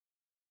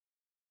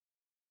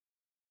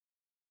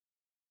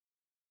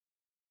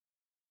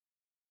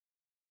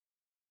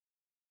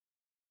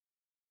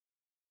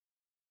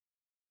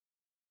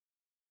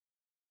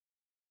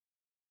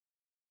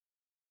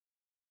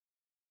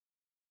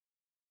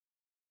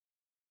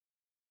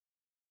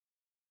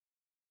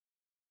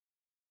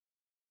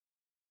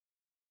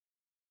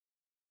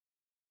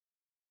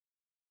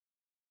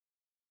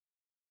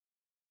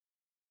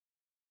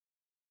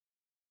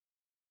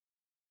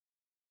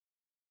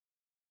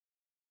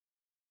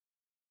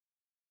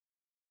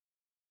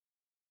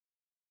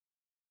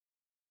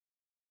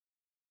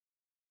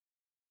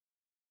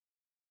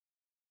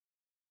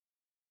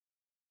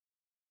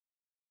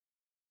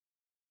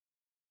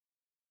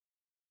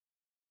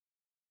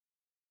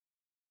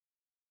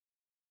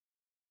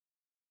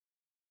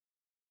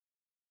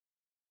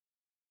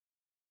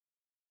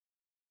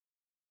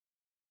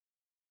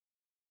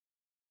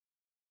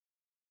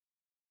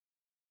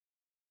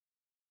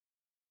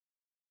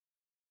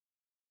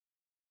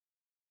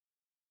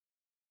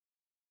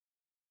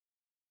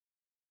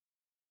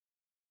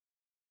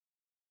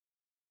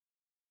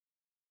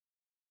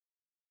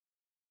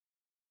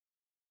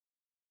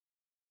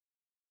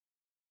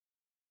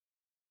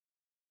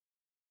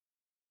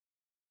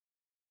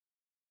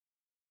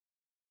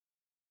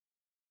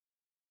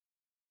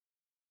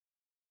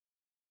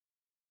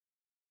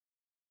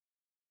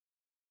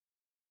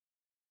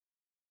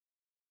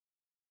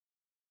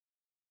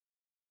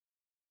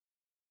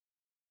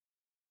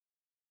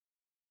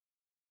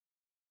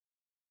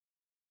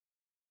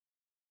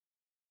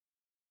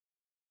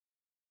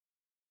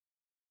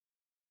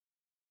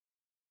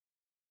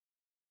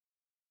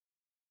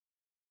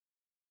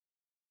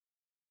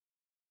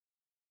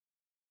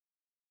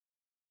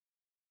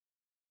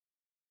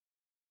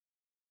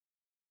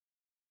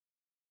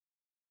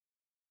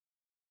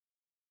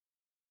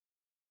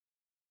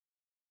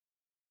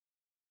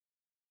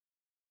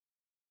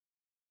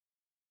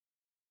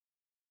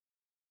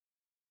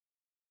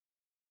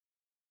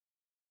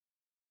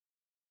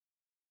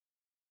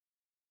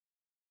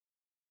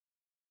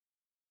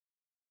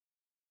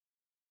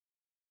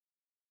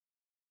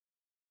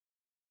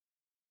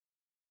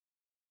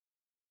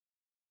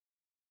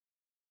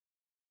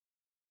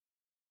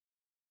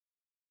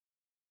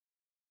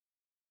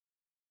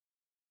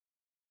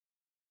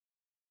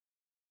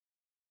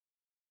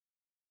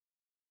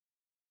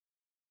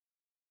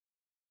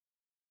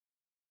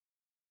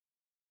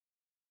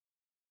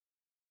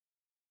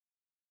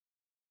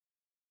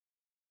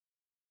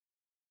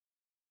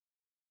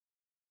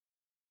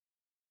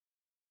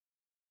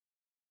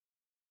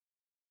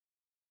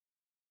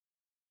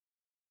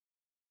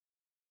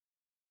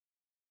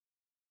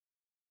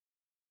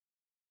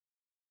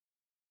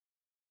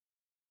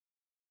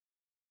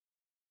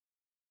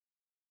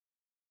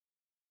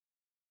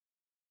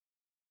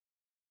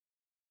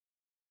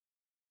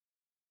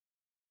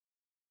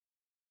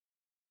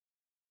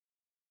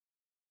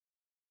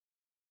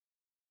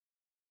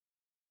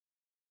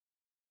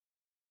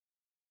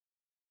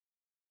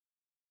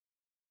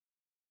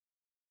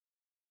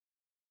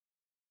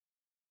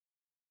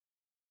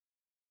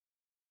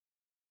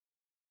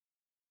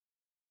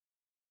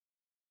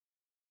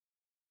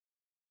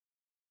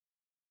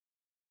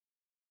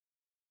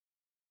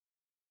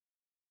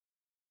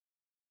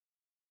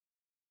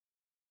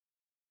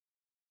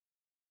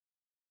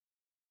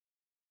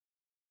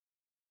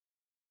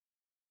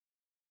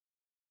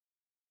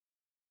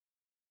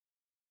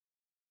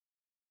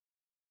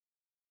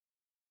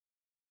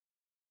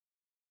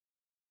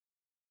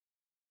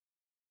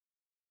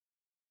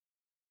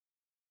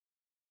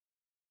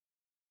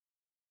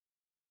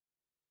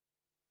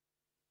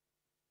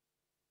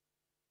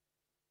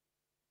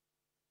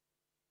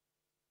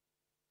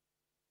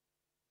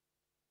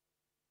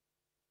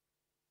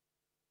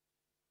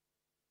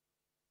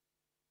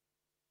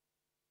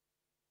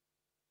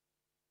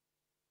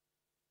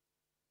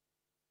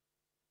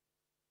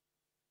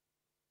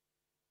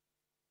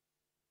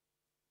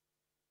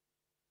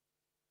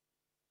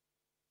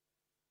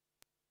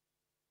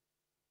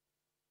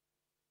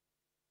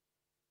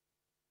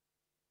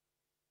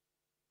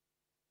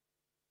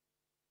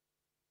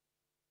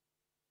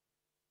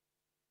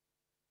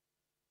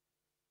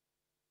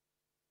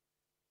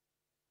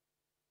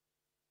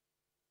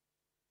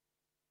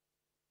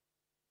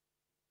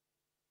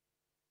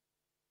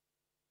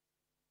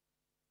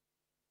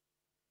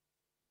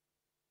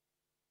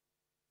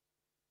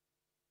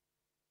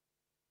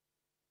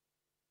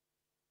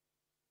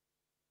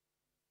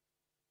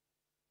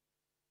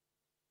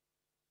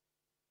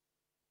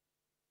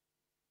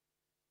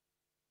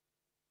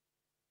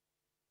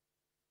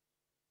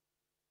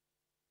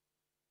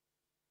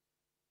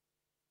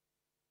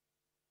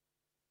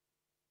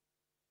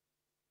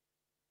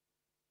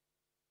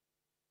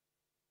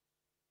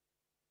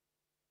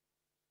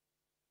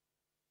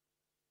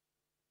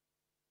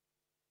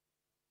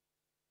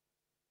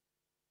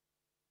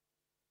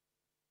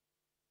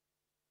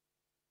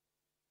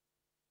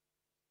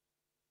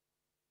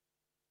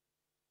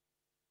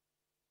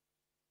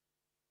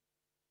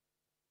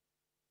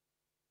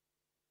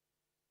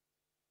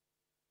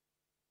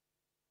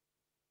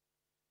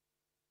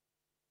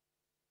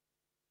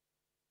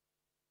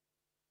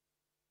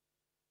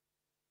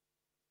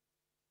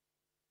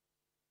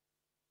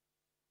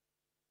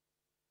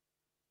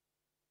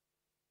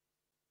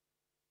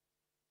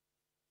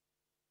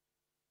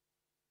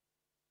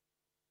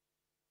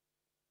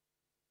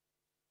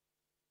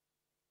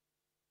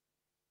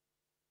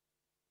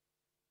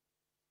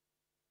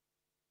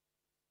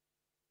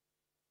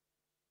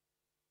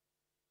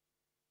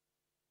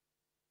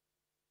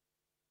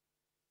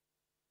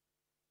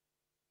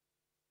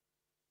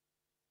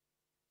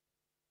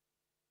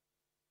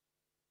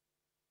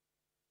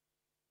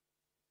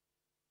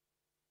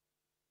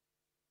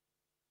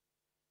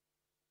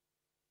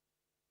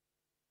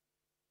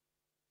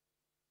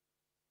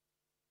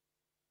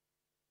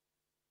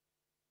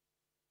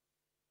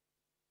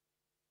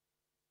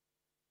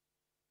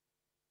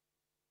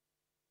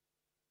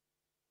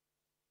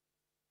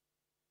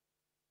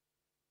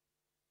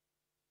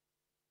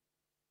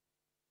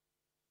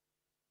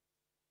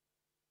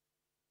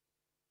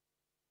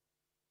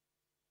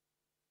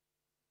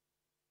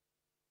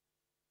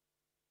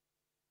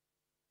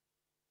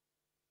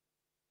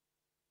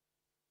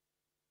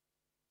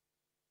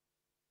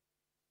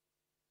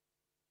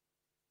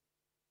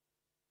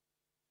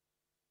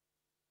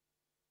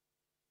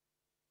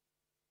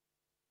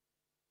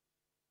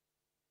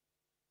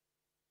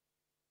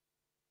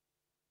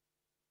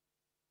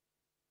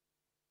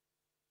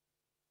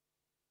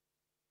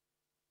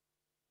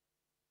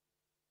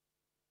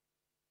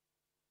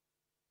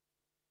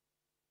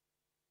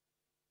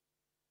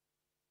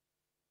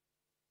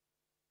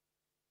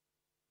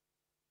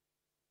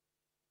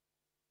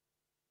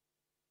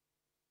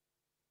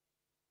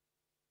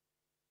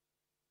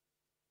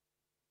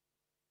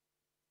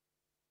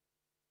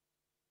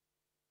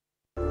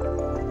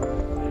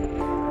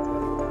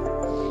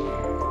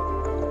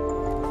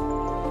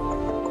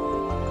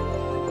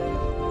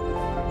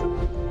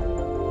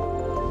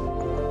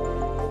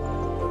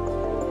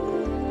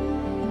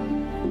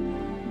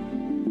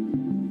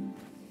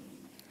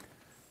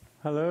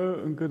Hello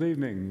and good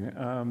evening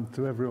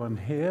to everyone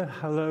here.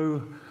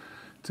 Hello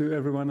to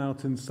everyone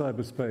out in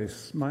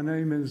cyberspace. My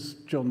name is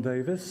John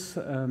Davis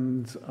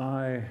and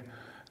I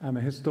am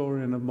a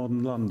historian of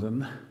modern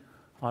London.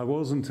 I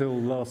was until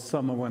last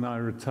summer when I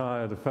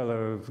retired a fellow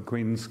of the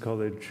Queen's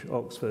College,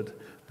 Oxford,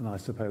 and I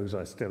suppose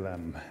I still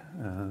am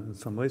in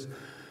some ways.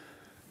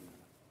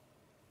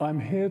 I'm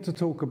here to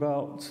talk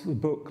about the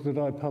book that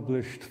I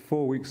published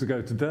 4 weeks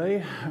ago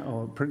today,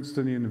 or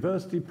Princeton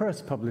University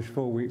Press published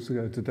 4 weeks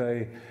ago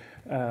today,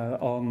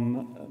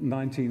 on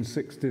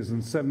 1960s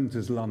and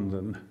 70s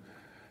London,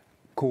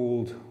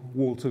 called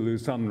Waterloo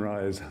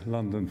Sunrise,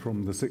 London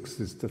from the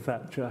 60s to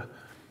Thatcher.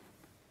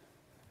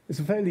 It's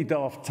a fairly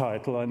daft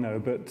title, I know,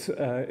 but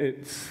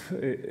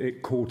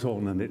it caught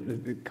on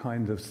and it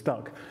kind of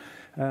stuck.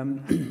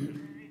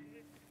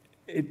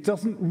 It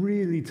doesn't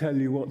really tell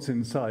you what's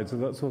inside, so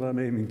that's what I'm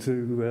aiming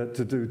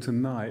to do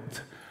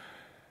tonight.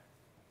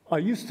 I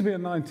used to be a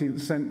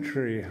 19th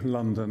century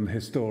London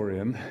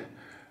historian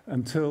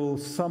until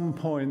some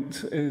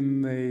point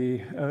in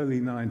the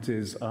early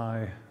 90s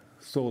I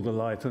saw the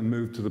light and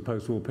moved to the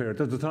post-war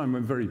period, at a time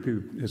when very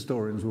few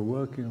historians were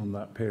working on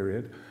that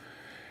period.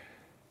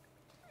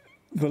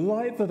 The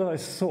light that I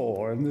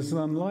saw, and this is an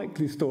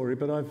unlikely story,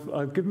 but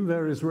I've given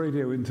various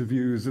radio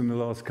interviews in the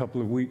last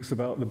couple of weeks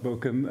about the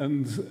book,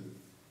 and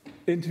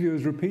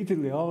interviewers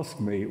repeatedly ask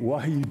me,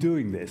 why are you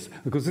doing this?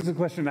 Because this is a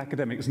question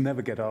academics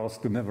never get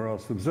asked and never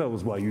ask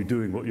themselves, why are you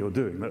doing what you're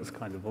doing? That's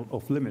kind of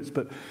off limits.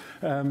 But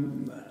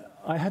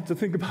I had to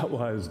think about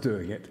why I was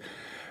doing it.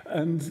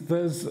 And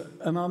there's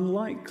an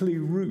unlikely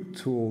route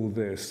to all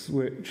this,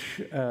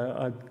 which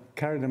I've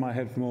carried in my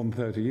head for more than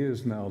 30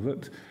 years now,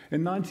 that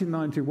in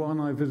 1991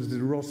 I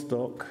visited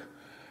Rostock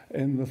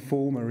in the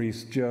former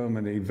East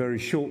Germany very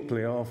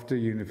shortly after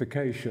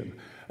unification.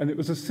 And it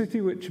was a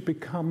city which had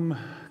become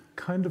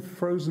kind of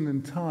frozen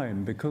in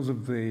time because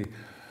of the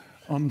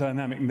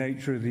undynamic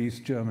nature of the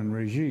East German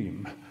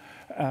regime.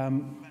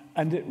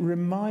 And it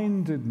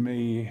reminded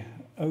me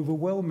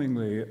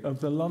overwhelmingly of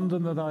the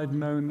London that I'd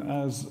known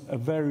as a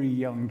very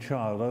young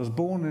child. I was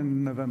born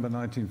in November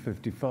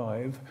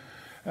 1955,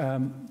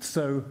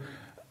 so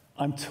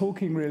I'm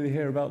talking really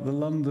here about the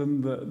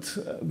London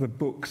that the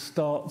book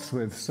starts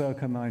with,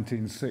 circa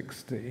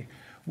 1960,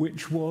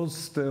 which was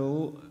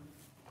still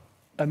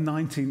a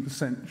 19th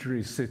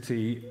century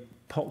city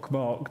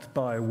pockmarked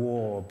by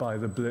war, by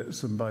the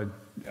Blitz, and by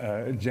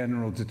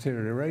general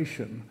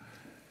deterioration.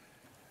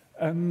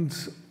 And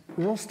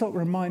Rostock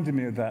reminded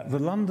me of that. The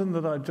London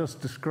that I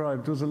just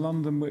described was a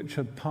London which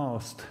had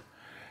passed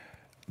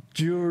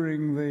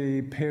during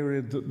the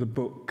period that the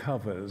book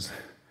covers.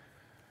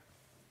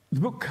 The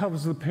book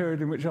covers the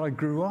period in which I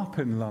grew up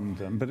in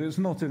London, but it's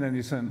not in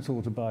any sense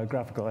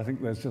autobiographical. I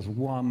think there's just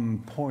one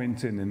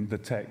point in the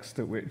text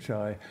at which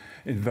I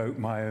invoke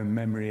my own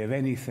memory of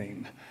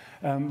anything.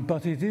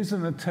 But it is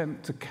an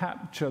attempt to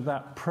capture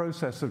that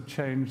process of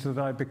change that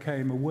I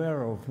became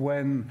aware of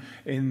when,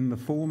 in the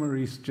former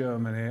East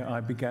Germany,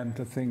 I began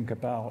to think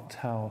about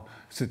how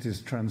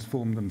cities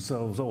transform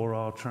themselves or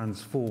are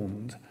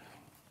transformed.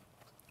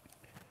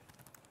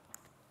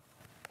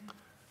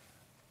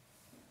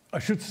 I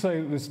should say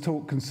that this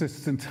talk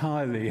consists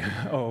entirely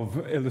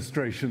of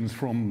illustrations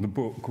from the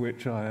book,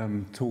 which I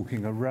am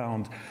talking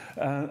around.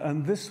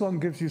 And this one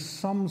gives you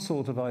some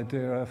sort of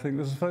idea, I think.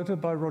 There's a photo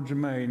by Roger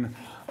Main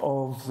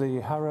of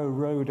the Harrow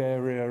Road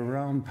area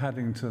around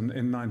Paddington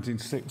in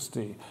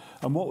 1960.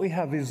 And what we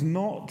have is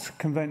not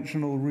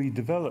conventional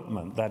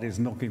redevelopment, that is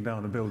knocking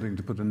down a building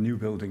to put a new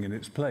building in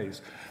its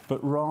place,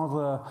 but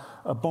rather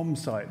a bomb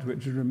site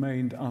which had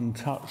remained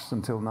untouched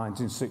until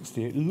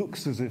 1960. It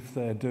looks as if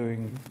they're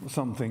doing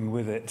something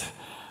with it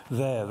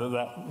there,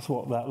 that's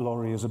what that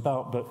lorry is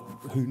about, but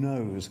who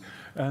knows?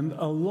 And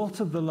a lot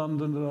of the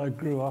London that I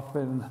grew up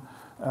in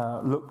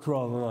looked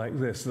rather like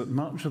this, that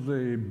much of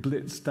the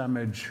Blitz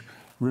damage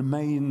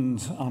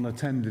remained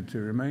unattended to,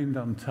 remained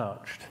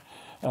untouched.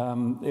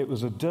 It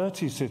was a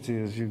dirty city,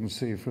 as you can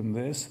see from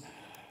this.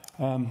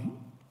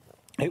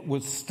 It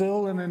was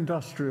still an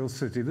industrial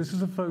city. This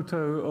is a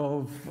photo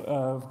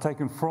of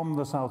taken from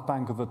the south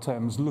bank of the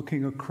Thames,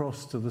 looking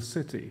across to the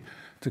city,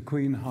 to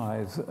Queen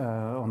Hythe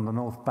on the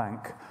north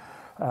bank.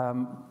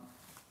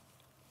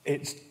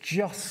 It's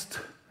just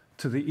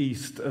to the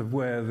east of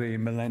where the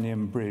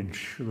Millennium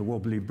Bridge, the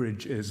wobbly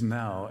bridge, is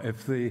now.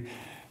 If the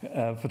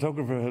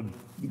photographer had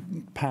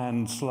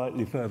panned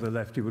slightly further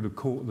left, he would have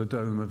caught the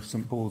dome of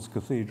St. Paul's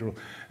Cathedral.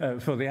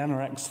 For the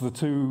anoraks, the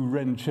two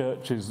Wren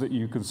churches that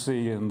you can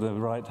see in the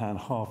right-hand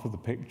half of the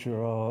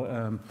picture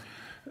are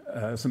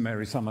St.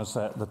 Mary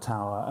Somerset, the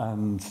tower,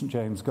 and St.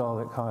 James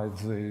Garlick Hythe,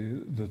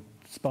 the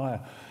spire.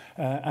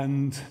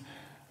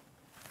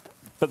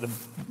 But the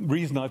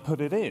reason I put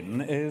it in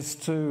is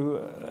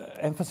to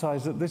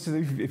emphasize that this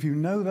is, if you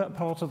know that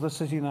part of the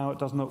city now, it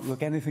does not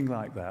look anything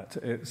like that.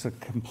 It's a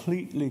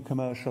completely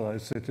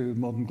commercialized city with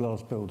modern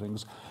glass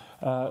buildings.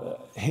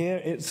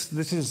 Here,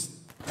 this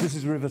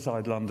is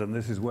Riverside London,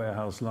 this is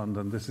Warehouse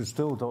London, this is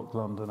still Dock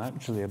London,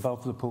 actually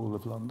above the Pool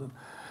of London,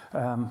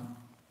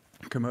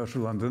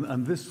 commercial London.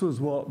 And this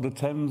was what the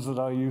Thames that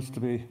I used to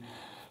be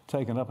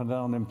taken up and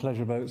down in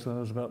pleasure boats when I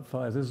was about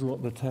 5. This is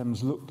what the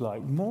Thames looked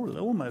like,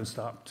 almost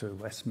up to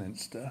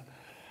Westminster.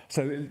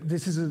 So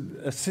this is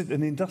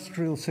an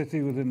industrial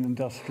city with an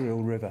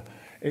industrial river.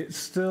 It's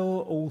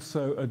still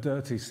also a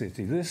dirty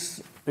city.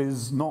 This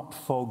is not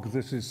fog,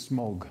 this is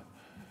smog.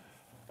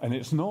 And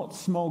it's not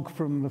smog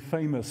from the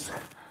famous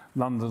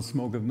London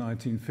smog of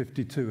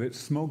 1952. It's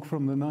smog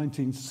from the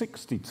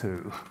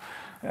 1962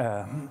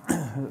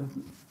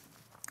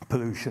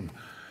 pollution,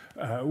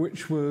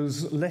 which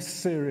was less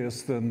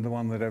serious than the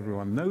one that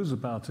everyone knows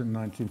about in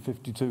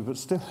 1952, but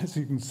still, as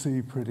you can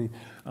see, pretty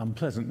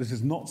unpleasant. This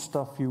is not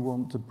stuff you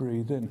want to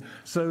breathe in.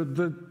 So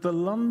the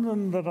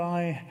London that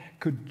I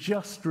could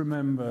just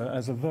remember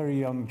as a very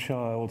young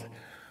child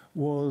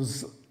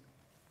was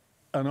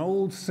an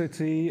old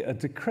city, a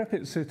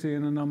decrepit city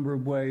in a number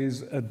of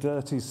ways, a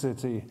dirty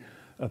city,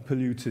 a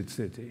polluted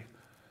city.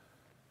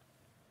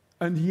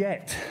 And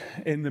yet,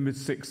 in the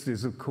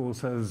mid-60s, of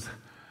course, as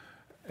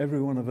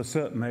everyone of a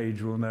certain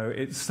age will know,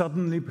 it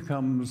suddenly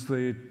becomes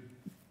the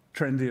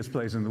trendiest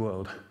place in the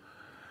world.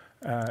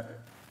 That's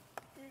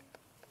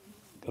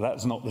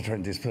not the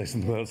trendiest place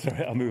in the world,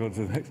 sorry, I'll move on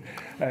to the next.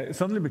 It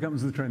suddenly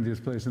becomes the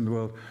trendiest place in the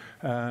world.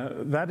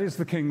 That is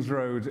the King's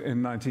Road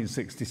in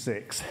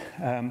 1966.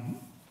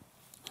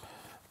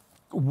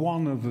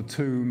 One of the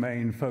two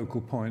main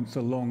focal points,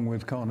 along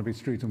with Carnaby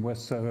Street and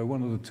West Soho,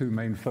 one of the two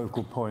main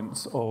focal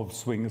points of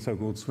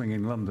so-called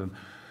swinging London.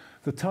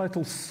 The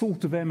title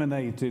sort of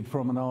emanated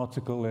from an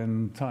article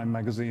in Time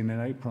magazine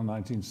in April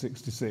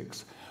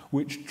 1966,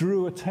 which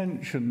drew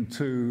attention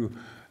to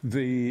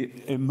the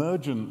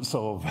emergence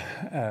of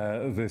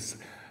this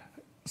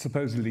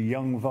supposedly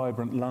young,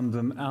 vibrant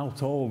London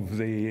out of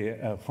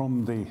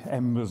from the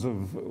embers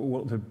of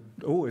what had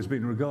always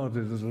been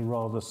regarded as a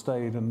rather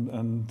staid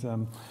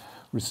and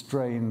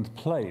restrained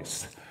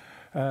place.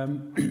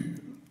 And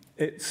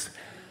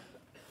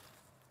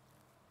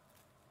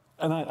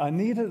I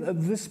need, at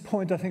this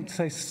point, I think, to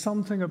say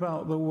something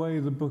about the way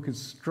the book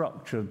is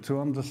structured to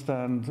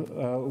understand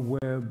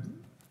where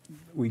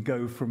we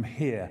go from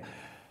here.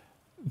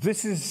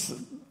 This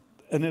is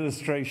an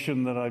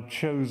illustration that I've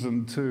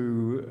chosen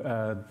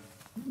to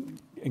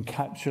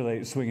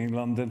encapsulate swinging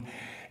London.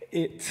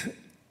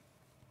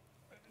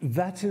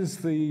 That is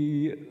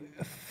the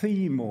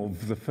theme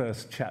of the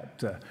first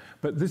chapter,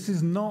 but this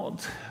is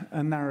not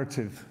a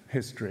narrative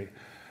history.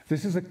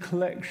 This is a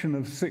collection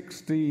of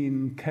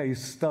 16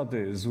 case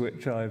studies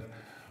which I've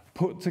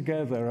put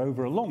together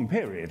over a long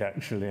period,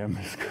 actually. I'm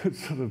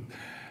sort of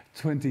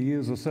 20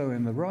 years or so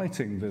in the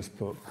writing this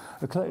book.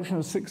 A collection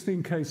of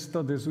 16 case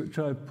studies which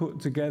I've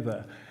put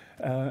together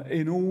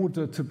in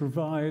order to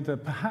provide a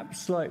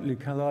perhaps slightly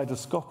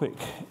kaleidoscopic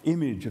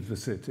image of the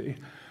city.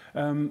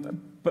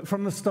 But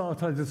from the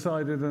start, I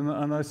decided,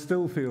 and I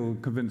still feel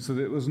convinced, that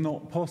it was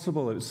not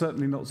possible, it's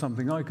certainly not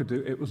something I could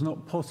do, it was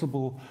not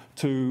possible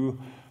to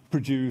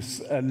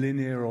produce a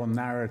linear or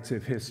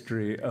narrative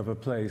history of a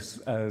place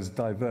as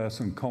diverse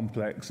and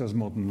complex as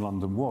modern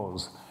London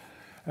was.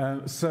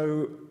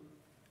 So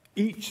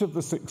each of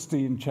the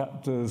 16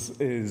 chapters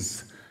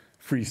is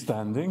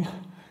freestanding.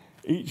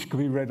 Each can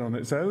be read on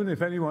its own.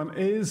 If anyone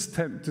is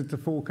tempted to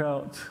fork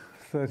out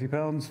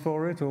 £30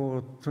 for it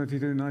or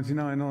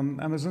 $22.99 on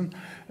Amazon,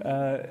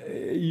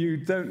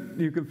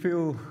 you can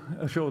feel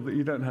assured that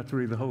you don't have to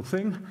read the whole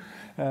thing.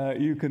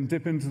 You can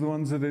dip into the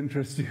ones that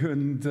interest you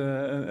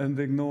and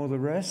ignore the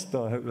rest.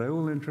 I hope they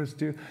all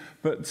interest you.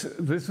 But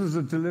this was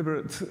a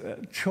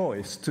deliberate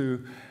choice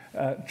to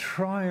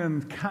try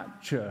and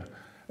capture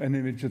an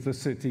image of the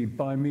city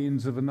by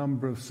means of a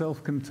number of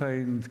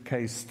self-contained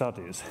case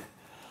studies.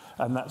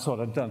 And that's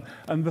what I've done.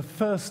 And the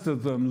first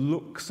of them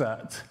looks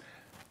at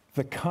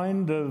the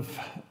kind of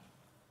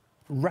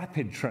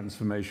rapid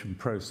transformation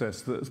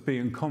process that's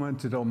being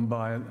commented on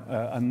by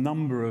a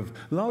number of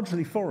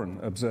largely foreign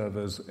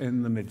observers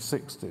in the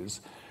mid-60s,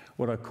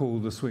 what I call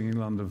the swinging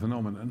London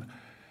phenomenon.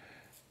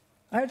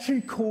 I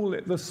actually call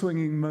it the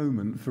swinging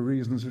moment for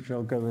reasons which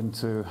I'll go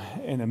into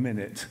in a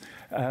minute.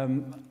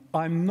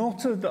 I'm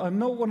not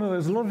one of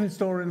those, a lot of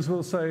historians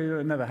will say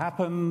it never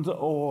happened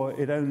or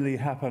it only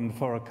happened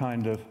for a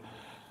kind of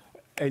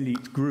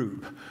elite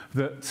group,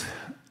 that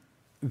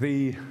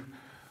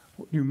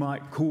what you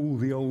might call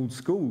the old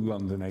school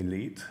London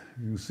elite.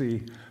 You can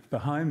see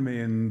behind me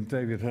in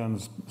David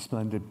Hearn's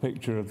splendid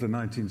picture of the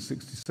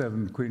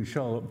 1967 Queen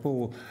Charlotte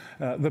Ball,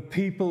 the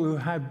people who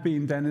had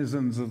been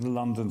denizens of the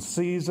London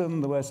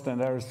season, the West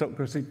End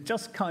aristocracy,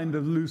 just kind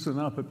of loosen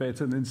up a bit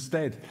and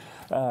instead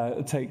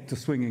take to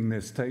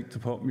swingingness, take to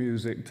pop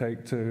music,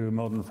 take to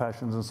modern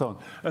fashions and so on.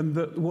 And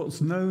that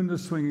what's known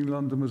as swinging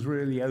London was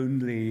really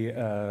only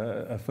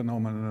a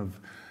phenomenon of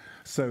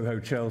Soho,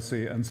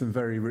 Chelsea, and some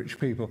very rich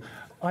people.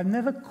 I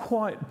never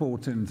quite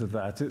bought into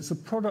that. It's a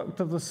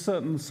product of a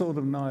certain sort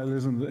of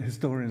nihilism that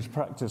historians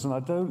practice, and I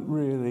don't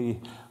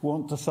really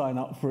want to sign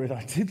up for it.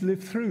 I did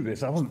live through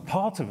this. I wasn't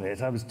part of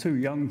it. I was too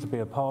young to be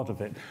a part of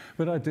it,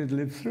 but I did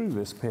live through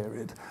this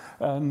period.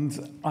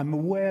 And I'm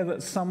aware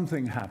that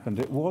something happened.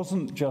 It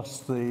wasn't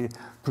just the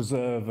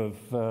preserve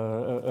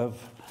of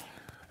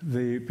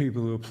the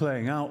people who are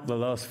playing out the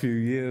last few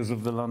years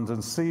of the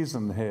London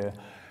season here,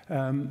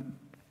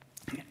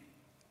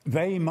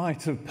 they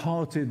might have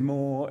partied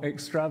more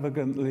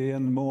extravagantly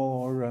and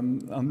more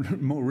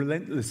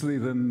relentlessly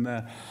than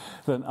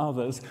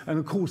others. And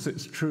of course,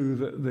 it's true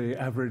that the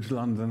average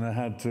Londoner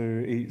had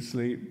to eat,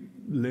 sleep,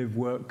 live,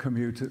 work,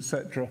 commute,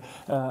 etc.,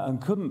 and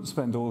couldn't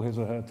spend all his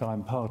or her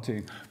time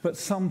partying. But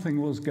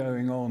something was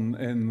going on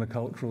in the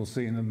cultural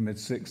scene of the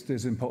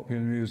mid-60s, in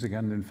popular music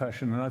and in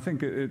fashion, and I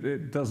think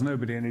it does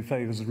nobody any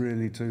favours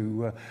really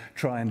to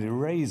try and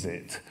erase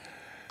it.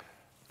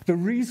 The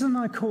reason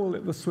I call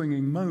it the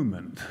swinging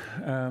moment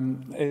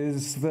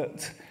is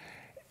that,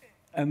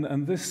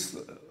 and this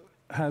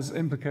has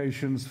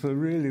implications for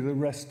really the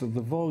rest of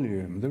the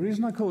volume. The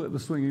reason I call it the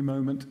swinging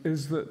moment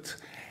is that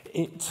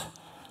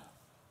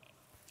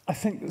I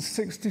think that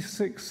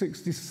 66,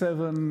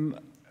 67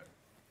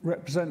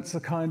 represents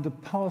a kind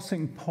of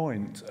passing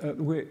point at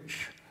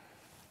which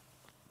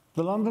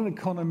the London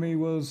economy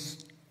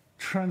was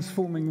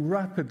transforming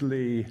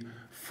rapidly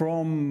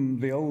from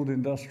the old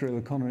industrial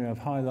economy I've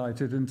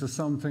highlighted into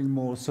something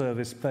more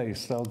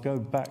service-based. I'll go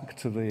back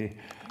to the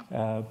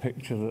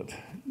picture that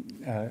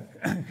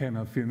came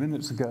a few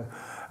minutes ago.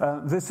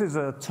 This is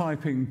a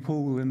typing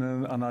pool in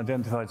an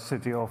unidentified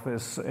city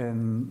office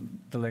in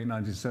the late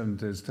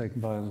 1970s,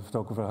 taken by the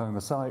photographer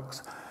Homer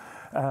Sykes.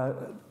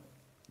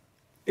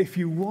 If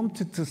you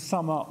wanted to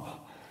sum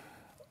up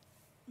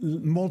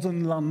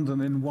modern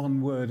London in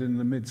one word in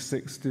the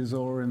mid-60s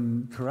or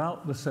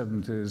throughout the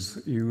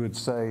 70s, you would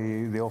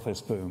say the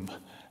office boom.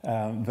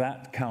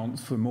 That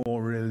counts for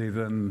more really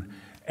than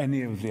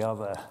any of the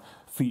other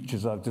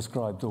features I've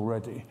described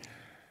already.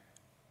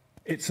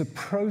 It's a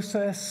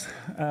process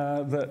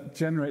that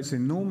generates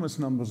enormous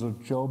numbers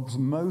of jobs,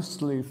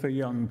 mostly for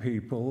young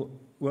people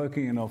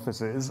working in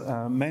offices,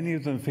 many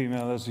of them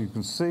female, as you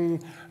can see,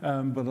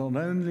 but not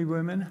only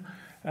women.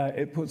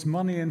 It puts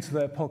money into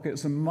their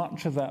pockets, and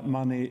much of that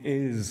money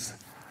is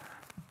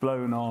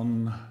blown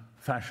on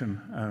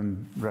fashion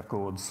and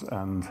records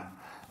and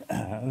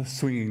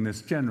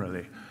swinginess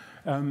generally.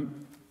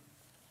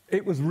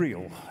 It was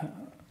real.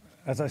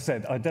 As I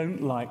said, I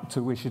don't like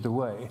to wish it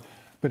away,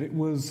 but it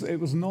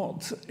was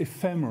not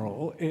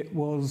ephemeral. It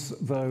was,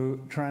 though,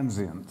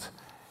 transient.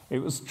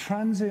 It was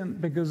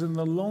transient because in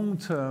the long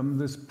term,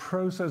 this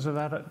process of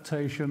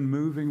adaptation,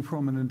 moving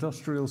from an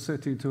industrial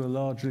city to a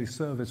largely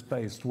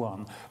service-based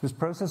one, this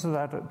process of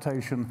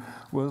adaptation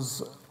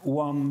was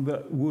one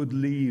that would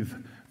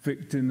leave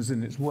victims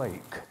in its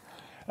wake.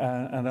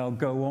 And I'll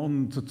go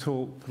on to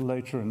talk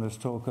later in this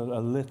talk a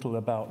little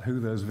about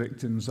who those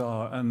victims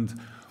are and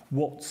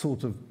what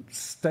sort of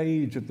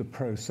stage of the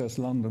process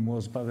London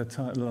was at by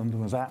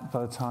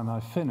the time I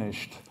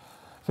finished.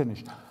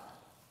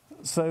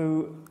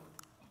 So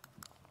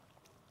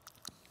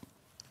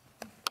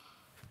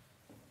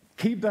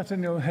keep that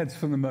in your heads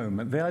for the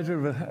moment. The idea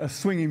of a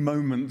swinging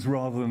moment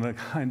rather than a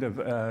kind of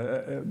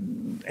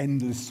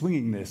endless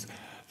swinginess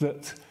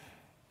that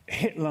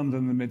hit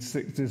London in the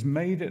mid-60s,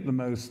 made it the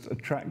most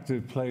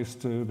attractive place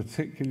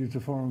particularly to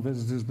foreign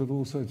visitors, but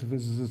also to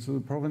visitors to the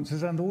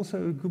provinces, and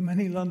also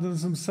many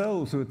Londoners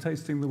themselves who were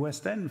tasting the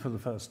West End for the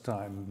first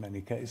time in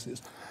many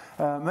cases.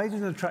 Made it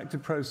an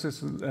attractive place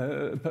in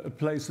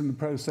the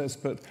process,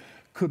 but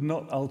could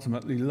not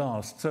ultimately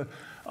last. So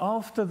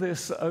after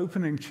this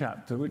opening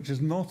chapter, which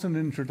is not an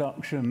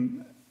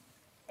introduction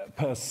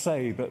per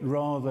se, but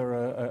rather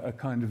a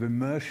kind of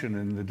immersion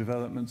in the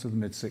developments of the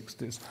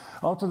mid-60s.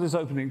 After this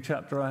opening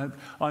chapter,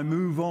 I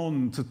move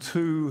on to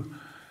two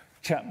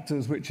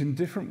chapters which in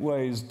different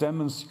ways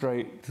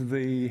demonstrate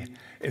the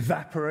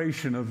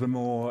evaporation of the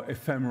more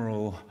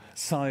ephemeral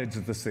sides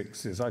of the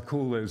 60s. I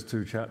call those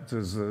two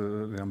chapters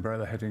the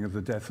umbrella heading of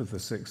the death of the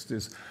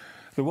 60s.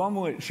 The one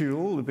which you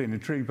all have been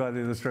intrigued by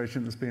the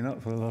illustration that's been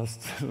up for the last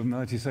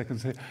 90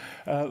 seconds here.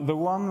 The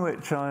one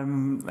which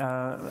I'm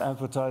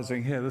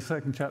advertising here, the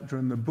second chapter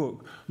in the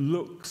book,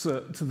 looks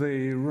at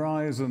the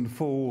rise and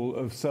fall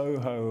of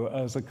Soho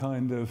as a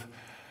kind of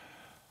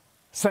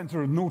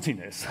centre of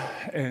naughtiness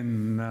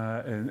in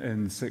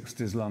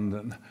 60s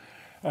London.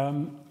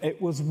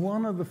 It was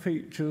one of the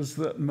features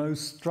that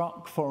most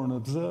struck foreign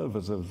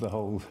observers of the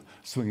whole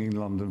swinging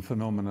London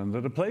phenomenon,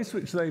 that a place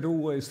which they'd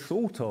always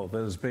thought of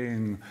as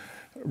being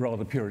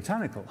rather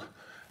puritanical,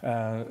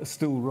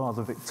 still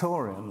rather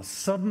Victorian,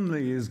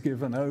 suddenly is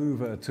given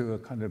over to a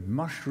kind of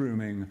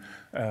mushrooming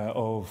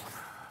of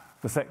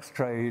the sex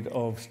trade,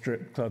 of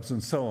strip clubs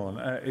and so on.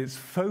 It's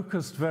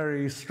focused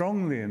very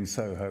strongly in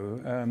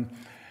Soho,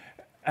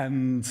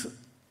 and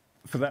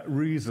for that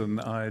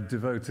reason I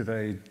devoted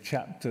a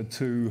chapter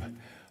to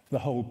the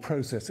whole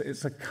process.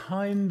 It's a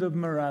kind of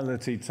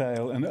morality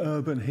tale, an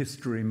urban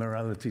history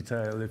morality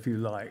tale, if you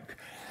like,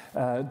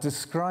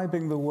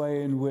 describing the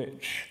way in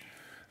which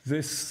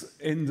this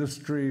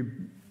industry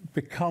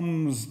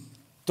becomes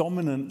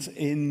dominant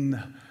in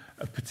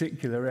a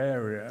particular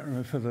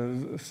area. For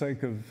the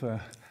sake of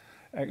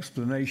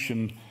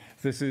explanation,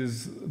 This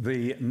is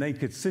the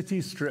Naked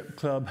City strip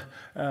club.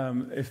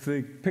 If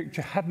the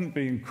picture hadn't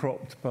been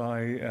cropped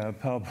by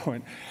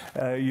PowerPoint,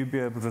 you'd be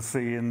able to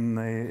see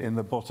in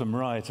the bottom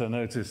right, I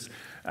notice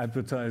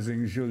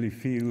advertising Jolie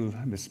Fille,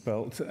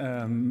 misspelt,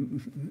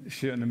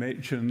 Shiona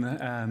Machin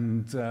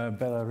and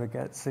Bella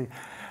Ragazzi,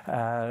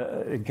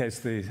 in case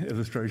the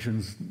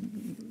illustrations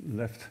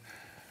left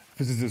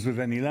visitors with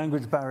any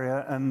language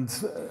barrier. And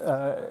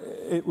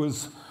it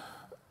was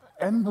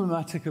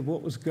emblematic of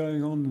what was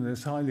going on in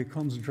this highly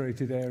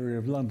concentrated area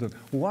of London.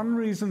 One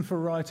reason for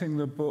writing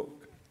the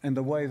book in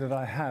the way that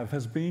I have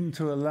has been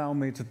to allow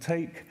me to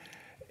take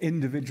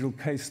individual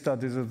case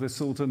studies of this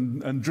sort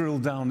and drill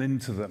down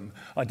into them.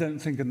 I don't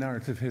think a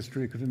narrative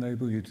history could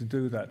enable you to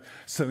do that.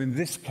 So in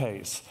this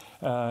case,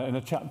 in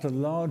a chapter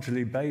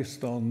largely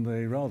based on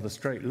the rather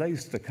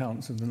straight-laced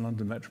accounts of the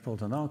London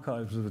Metropolitan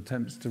Archives of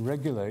attempts to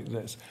regulate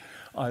this,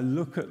 I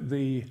look at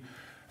the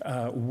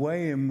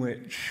way in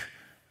which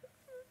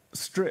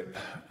strip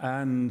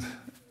and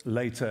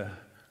later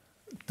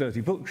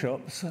dirty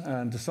bookshops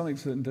and to some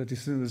extent dirty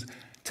cinemas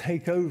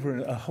take over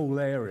a whole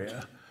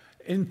area,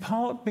 in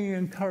part being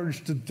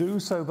encouraged to do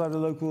so by the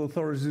local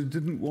authorities who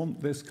didn't want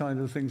this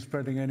kind of thing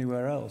spreading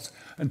anywhere else,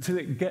 until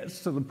it gets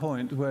to the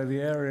point where the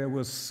area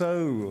was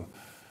so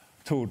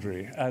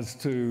tawdry as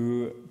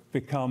to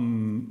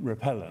become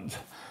repellent.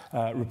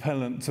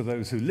 Repellent to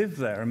those who lived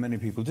there, and many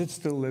people did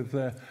still live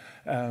there,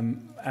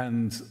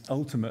 and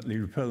ultimately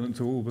repellent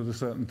to all but a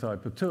certain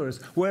type of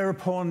tourist,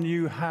 whereupon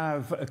you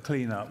have a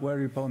clean-up,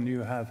 whereupon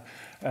you have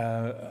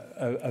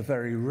a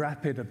very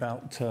rapid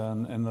about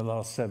turn in the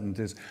last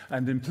 70s,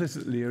 and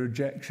implicitly a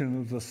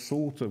rejection of the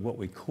sort of what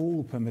we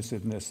call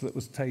permissiveness that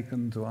was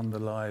taken to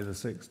underlie the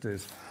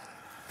 60s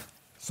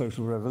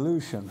social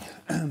revolution.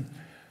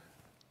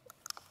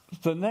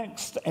 The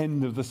next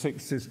end of the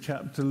 60s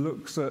chapter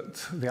looks at,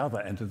 the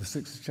other end of the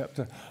 60s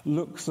chapter,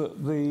 looks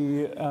at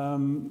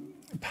the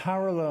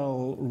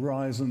parallel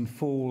rise and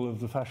fall of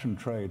the fashion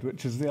trade,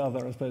 which is the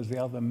other, I suppose,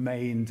 the other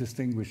main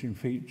distinguishing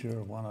feature,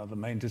 or one other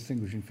main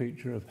distinguishing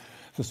feature of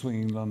the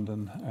Swinging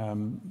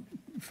London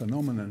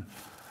phenomenon.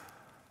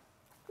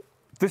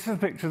 This is a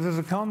picture, there's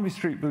a Carnaby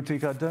Street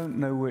boutique, I don't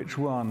know which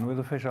one, with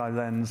a fisheye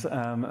lens,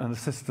 an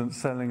assistant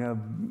selling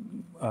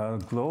a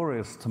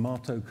glorious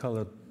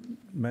tomato-coloured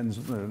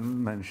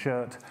men's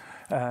shirt,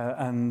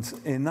 and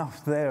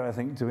enough there, I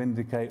think, to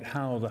indicate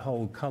how the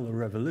whole colour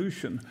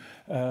revolution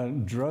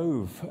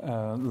drove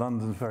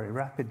London's very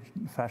rapid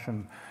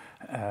fashion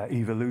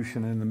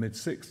evolution in the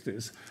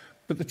mid-60s.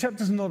 But the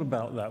chapter's not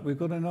about that. We've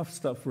got enough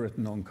stuff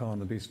written on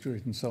Carnaby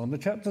Street and so on. The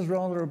chapter's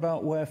rather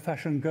about where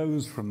fashion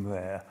goes from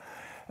there.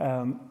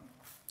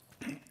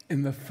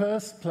 In the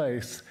first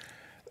place,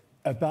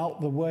 about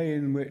the way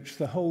in which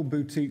the whole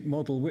boutique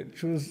model,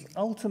 which was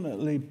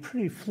ultimately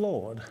pretty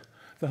flawed,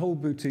 the whole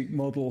boutique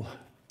model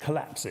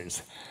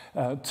collapses.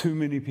 Too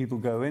many people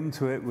go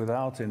into it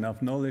without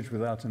enough knowledge,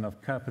 without enough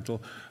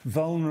capital,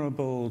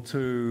 vulnerable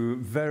to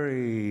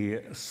very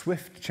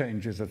swift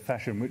changes of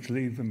fashion, which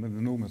leave them with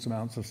enormous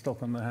amounts of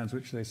stock on their hands,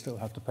 which they still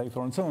have to pay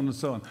for, and so on and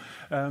so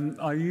on.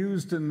 I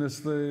used in this,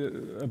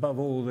 above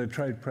all, the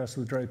trade press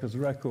with Draper's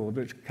Record,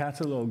 which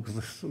catalogues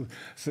the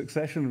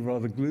succession of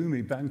rather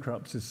gloomy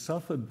bankruptcies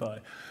suffered by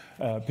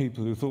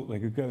people who thought they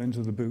could go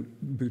into the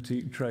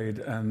boutique trade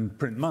and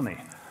print money.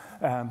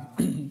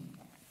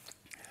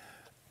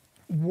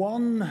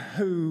 One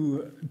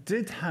who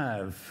did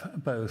have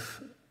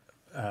both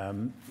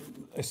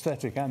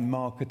aesthetic and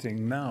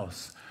marketing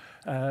nous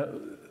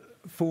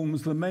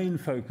forms the main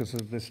focus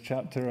of this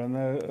chapter, and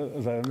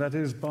that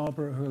is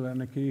Barbara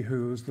Hulenicki,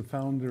 who was the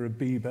founder of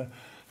Bieber,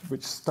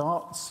 which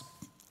starts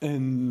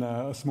in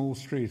a small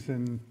street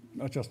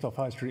just off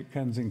High Street,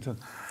 Kensington,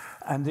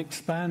 and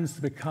expands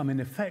to become,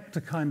 in effect,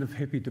 a kind of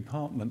hippie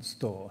department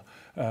store,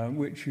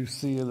 which you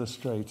see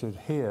illustrated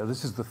here.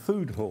 This is the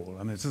food hall.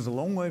 I mean, this is a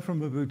long way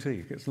from a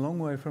boutique. It's a long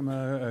way from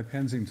a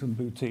Kensington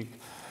boutique.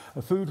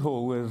 A food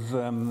hall with,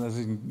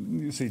 as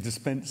you see,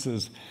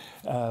 dispensers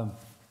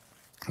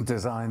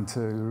designed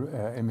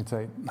to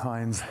imitate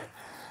Heinz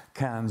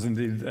cans.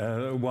 Indeed,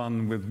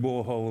 one with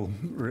Warhol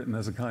written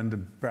as a kind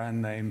of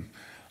brand name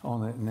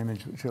on it, an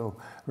image which you'll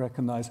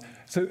recognize.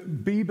 So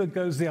Bieber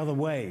goes the other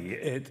way.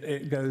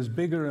 It goes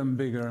bigger and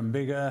bigger and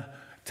bigger,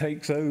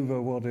 takes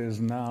over what is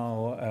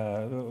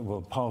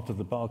now part of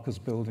the Barker's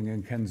building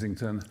in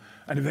Kensington,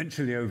 and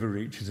eventually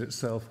overreaches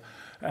itself,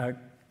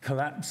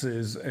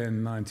 collapses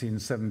in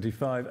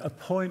 1975, a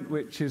point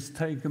which is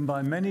taken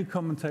by many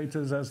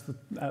commentators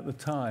at the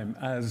time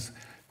as,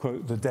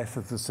 quote, the death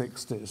of the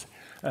 60s.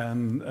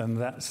 And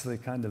that's the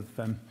kind of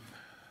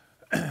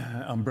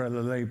umbrella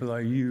label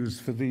I use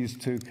for these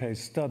two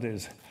case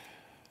studies.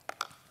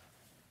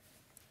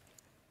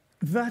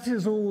 That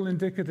is all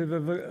indicative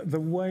of the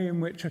way in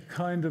which a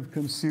kind of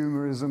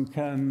consumerism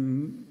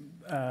can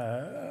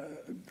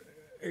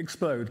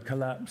explode,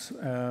 collapse,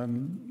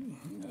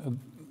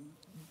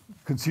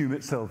 consume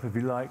itself, if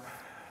you like.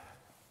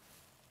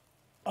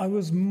 I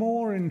was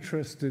more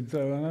interested,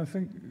 though, and I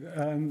think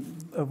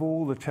of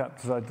all the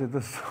chapters I did,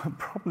 this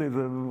probably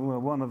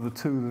one of the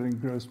two that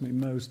engrossed me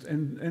most,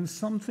 in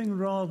something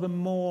rather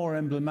more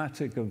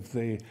emblematic of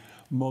the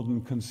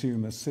modern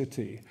consumer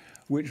city,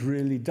 which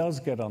really does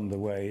get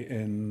underway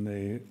in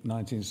the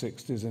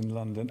 1960s in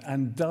London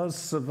and does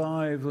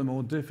survive the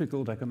more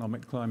difficult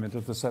economic climate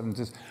of the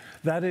 70s.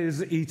 That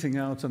is eating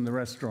out in the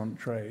restaurant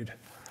trade.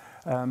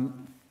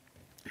 And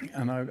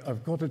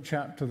I've got a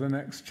chapter, the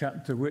next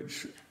chapter,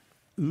 which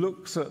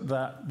looks at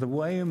that, the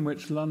way in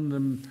which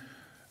London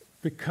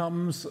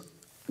becomes,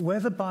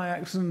 whether by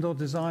accident or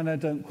design, I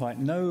don't quite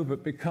know,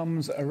 but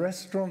becomes a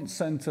restaurant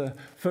centre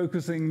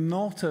focusing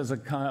not as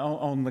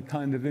on the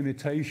kind of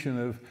imitation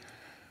of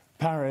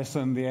Paris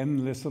and the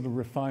endless sort of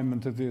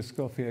refinement of the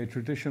Escoffier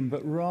tradition,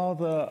 but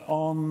rather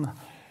on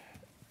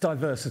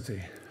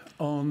diversity,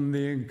 on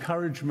the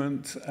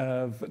encouragement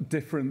of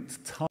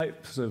different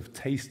types of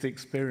taste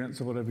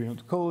experience, or whatever you want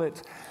to call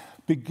it,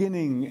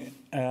 beginning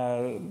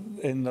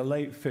in the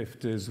late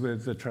 50s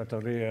with the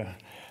trattoria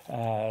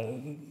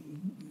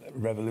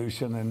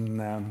revolution,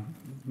 and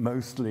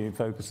mostly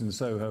focused in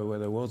Soho, where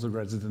there was a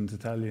resident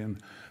Italian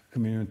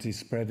community,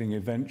 spreading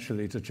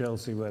eventually to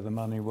Chelsea, where the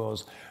money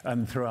was,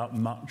 and throughout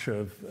much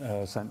of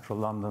central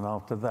London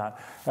after that.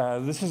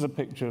 This is a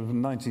picture of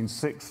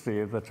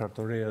 1960 of the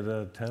Trattoria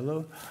del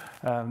Tello.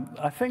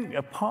 I think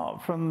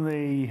apart from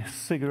the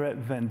cigarette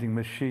vending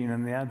machine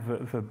and the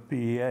advert for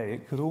BEA,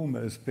 it could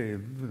almost be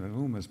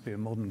a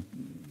modern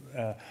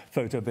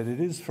photo, but it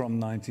is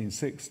from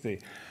 1960.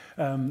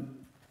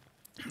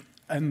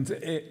 And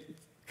it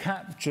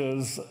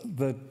captures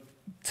the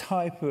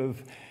type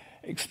of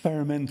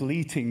experimental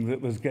eating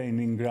that was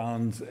gaining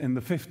ground in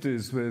the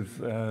 50s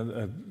with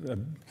a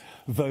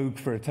vogue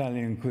for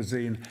Italian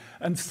cuisine,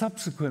 and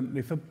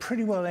subsequently for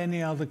pretty well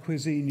any other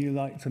cuisine you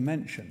like to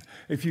mention.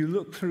 If you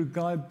look through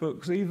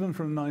guidebooks, even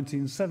from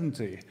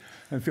 1970,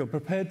 if you're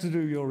prepared to do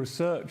your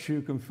research,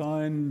 you can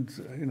find,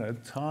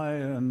 Thai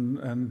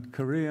and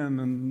Korean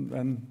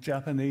and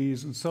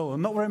Japanese and so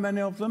on. Not very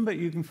many of them, but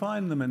you can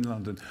find them in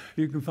London.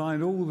 You can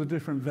find all the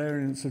different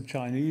variants of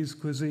Chinese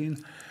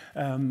cuisine.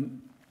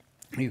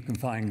 You can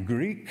find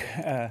Greek.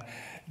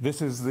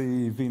 This is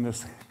the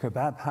Venus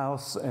Kebab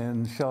House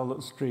in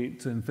Charlotte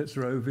Street in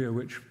Fitzrovia,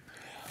 which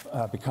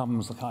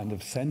becomes the kind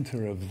of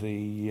centre of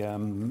the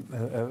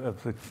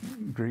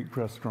Greek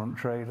restaurant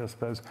trade, I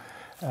suppose.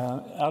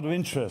 Out of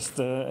interest,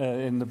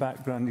 in the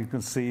background you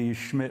can see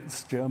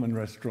Schmidt's German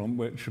restaurant,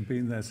 which had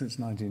been there since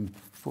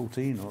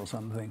 1914 or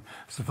something,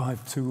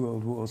 survived 2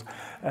 world wars,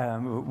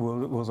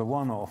 was a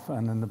one-off,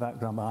 and in the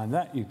background behind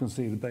that you can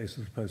see the base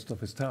of the Post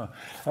Office Tower.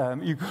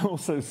 You can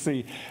also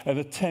see an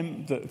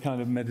attempt at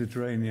kind of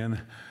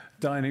Mediterranean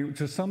dining, which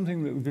is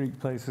something that the Greek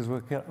places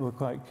were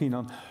quite keen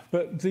on,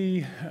 but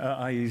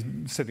i.e.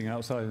 sitting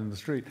outside in the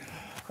street,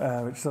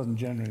 which doesn't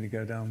generally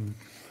go down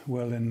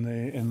well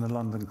in the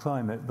London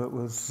climate, but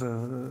was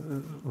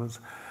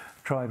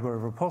tried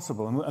wherever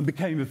possible and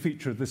became a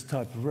feature of this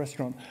type of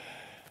restaurant.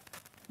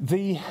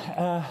 The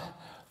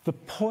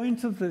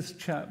point of this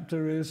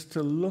chapter is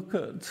to look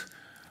at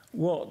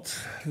what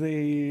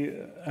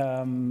the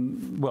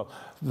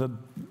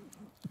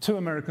two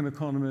American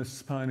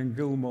economists, Pine and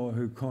Gilmore,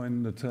 who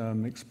coined the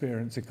term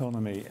experience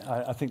economy,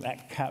 I think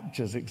that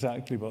captures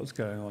exactly what's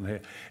going on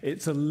here.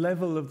 It's a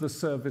level of the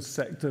service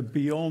sector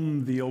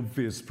beyond the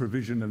obvious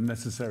provision of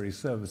necessary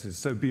services.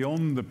 So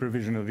beyond the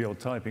provision of your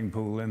typing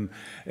pool in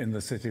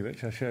the city,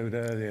 which I showed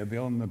earlier,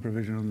 beyond the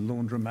provision of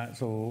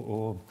laundromats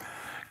or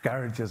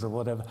garages or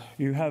whatever,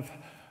 you have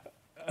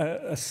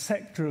a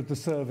sector of the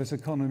service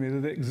economy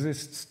that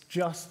exists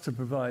just to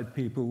provide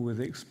people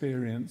with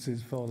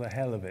experiences for the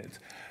hell of it.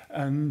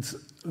 And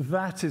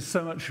that is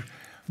so much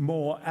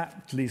more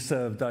aptly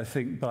served, I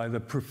think, by the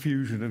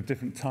profusion of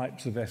different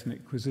types of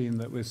ethnic cuisine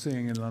that we're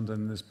seeing in London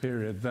in this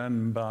period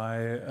than by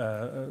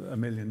a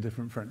million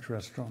different French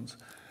restaurants.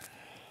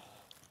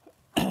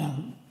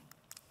 But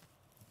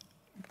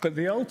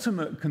the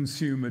ultimate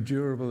consumer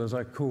durable, as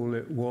I call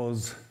it,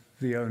 was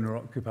the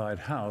owner-occupied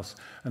house.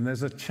 And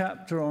there's a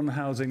chapter on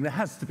housing. There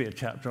has to be a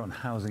chapter on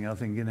housing, I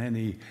think, in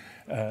any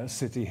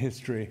city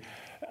history.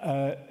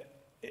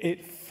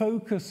 It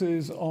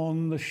focuses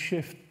on the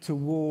shift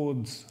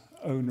towards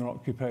owner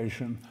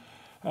occupation,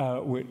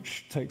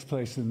 which takes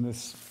place in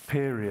this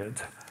period.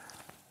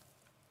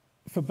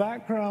 For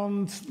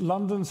background,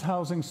 London's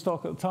housing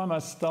stock at the time I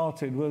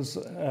started was,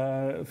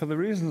 for the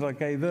reasons I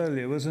gave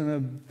earlier, was in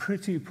a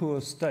pretty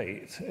poor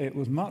state.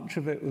 Much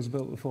of it was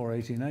built before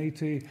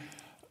 1880.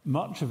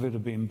 Much of it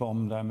had been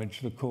bomb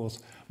damaged, of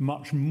course.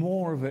 Much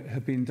more of it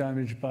had been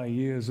damaged by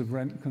years of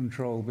rent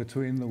control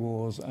between the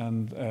wars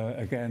and,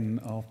 again,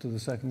 after the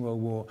Second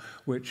World War,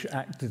 which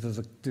acted as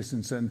a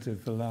disincentive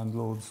for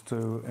landlords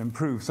to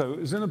improve. So it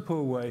was in a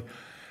poor way.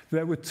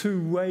 There were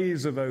two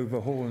ways of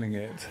overhauling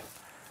it.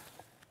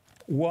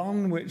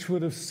 One, which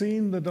would have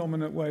seen the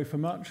dominant way for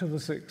much of the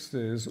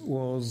 60s,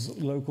 was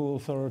local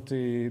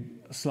authority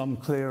slum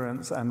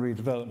clearance and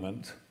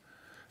redevelopment.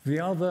 The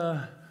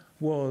other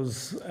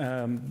was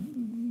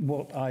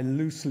what I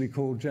loosely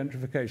call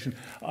gentrification.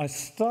 I'll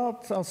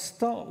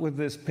start with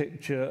this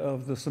picture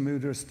of the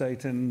Samuda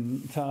estate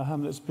in Tower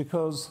Hamlets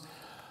because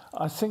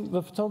I think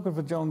the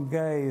photographer John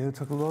Gay, who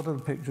took a lot of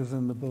the pictures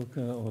in the book,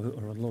 or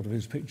a lot of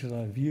his pictures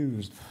I've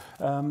used,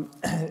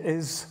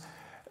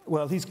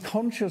 he's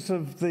conscious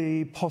of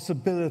the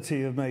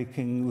possibility of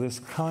making this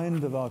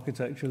kind of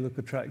architecture look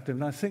attractive,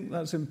 and I think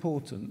that's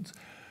important.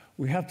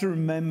 We have to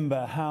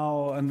remember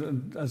how,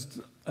 and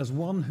as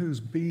one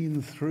who's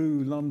been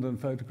through London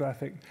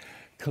photographic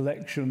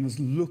collections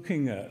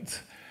looking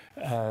at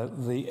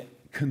the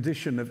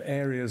condition of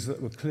areas that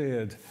were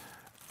cleared,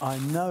 I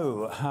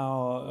know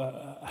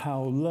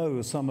how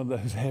low some of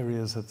those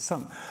areas had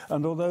sunk.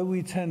 And although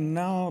we tend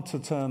now to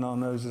turn our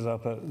noses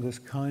up at this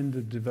kind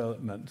of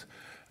development,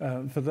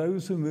 for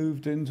those who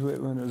moved into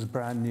it when it was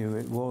brand new,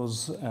 it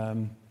was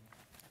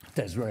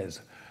des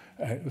res.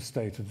 It was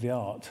state of the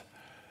art.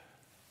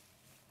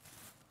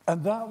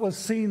 And that was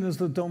seen as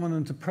the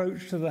dominant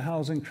approach to the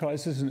housing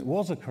crisis, and it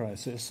was a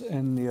crisis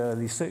in the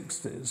early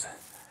 60s.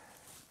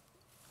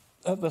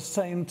 At the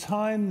same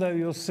time, though,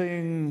 you're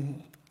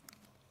seeing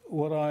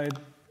what I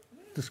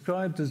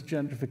described as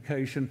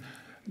gentrification.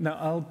 Now,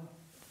 I'll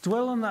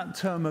dwell on that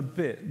term a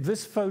bit.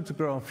 This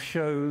photograph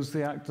shows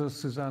the actress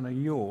Susanna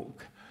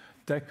York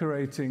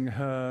decorating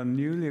her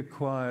newly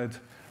acquired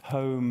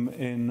home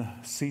in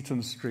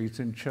Seaton Street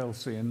in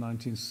Chelsea in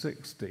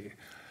 1960.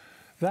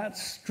 That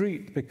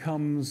street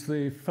becomes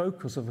the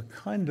focus of a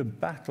kind of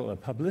battle, a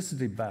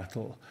publicity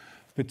battle,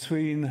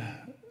 between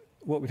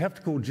what we'd have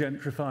to call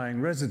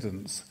gentrifying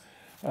residents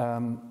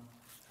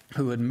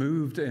who had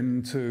moved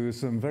into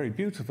some very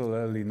beautiful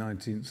early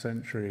 19th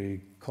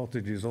century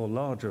cottages, or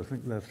larger, I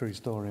think they're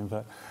three-storey in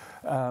fact,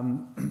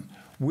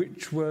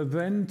 which were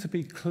then to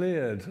be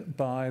cleared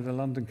by the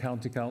London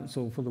County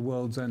Council for the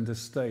World's End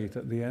estate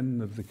at the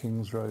end of the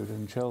King's Road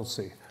in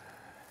Chelsea.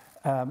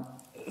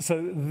 So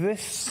you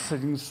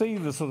can see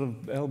the sort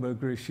of elbow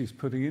grease she's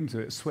putting into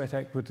it, sweat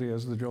equity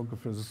as the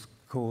geographers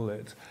call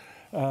it.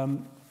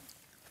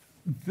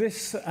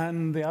 This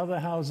and the other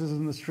houses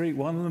in the street,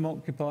 one of them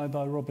occupied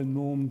by Robin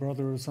Maugham,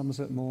 brother of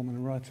Somerset Maugham and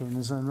a writer in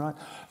his own right,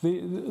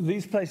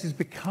 these places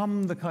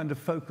become the kind of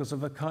focus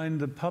of a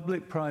kind of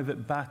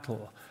public-private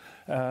battle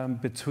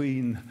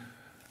between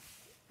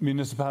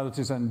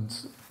municipalities and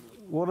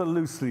what are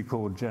loosely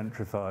called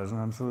gentrifiers, and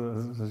I'm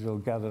sure, as you'll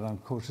gather, I'm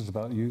cautious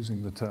about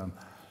using the term.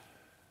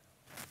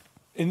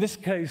 In this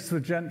case, the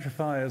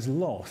gentrifiers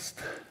lost,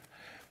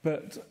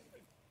 but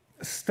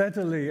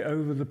steadily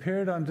over the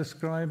period I'm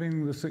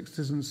describing, the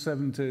 60s and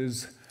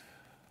 70s,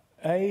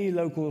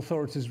 local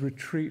authorities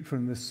retreat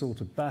from this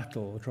sort of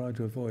battle, or try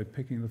to avoid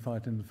picking the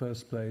fight in the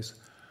first place.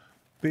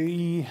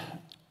 B,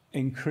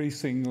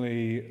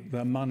 increasingly,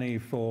 the money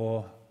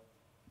for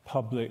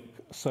public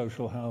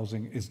social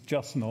housing is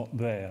just not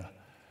there.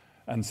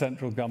 And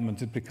central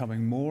government is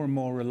becoming more and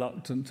more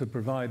reluctant to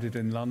provide it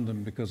in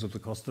London because of the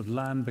cost of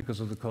land,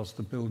 because of the cost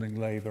of building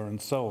labour, and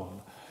so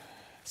on.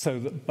 So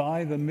that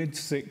by the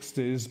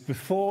mid-60s,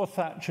 before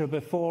Thatcher,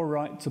 before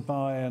Right to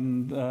Buy,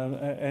 and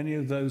any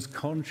of those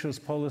conscious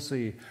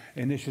policy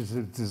initiatives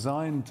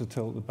designed to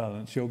tilt the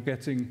balance, you're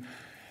getting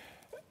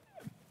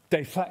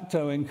de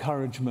facto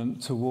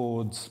encouragement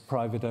towards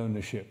private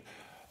ownership.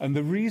 And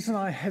the reason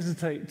I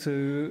hesitate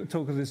to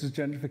talk of this as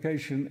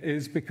gentrification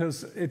is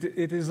because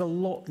it is a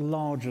lot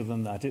larger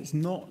than that. It's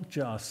not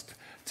just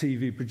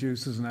TV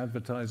producers and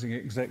advertising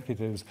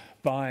executives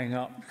buying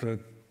up the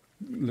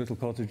little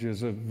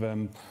cottages of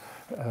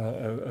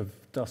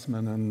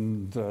dustmen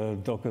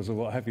and dockers or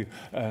what have you,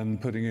 and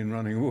putting in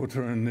running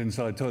water and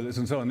inside toilets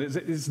and so on.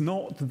 It's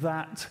not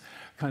that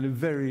kind of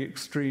very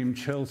extreme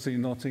Chelsea,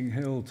 Notting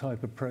Hill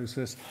type of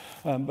process,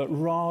 but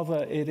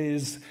rather it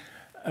is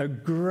a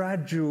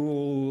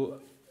gradual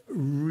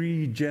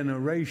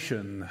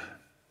regeneration,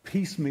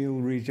 piecemeal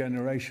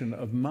regeneration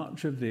of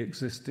much of the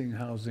existing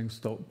housing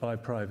stock by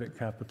private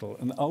capital.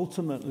 And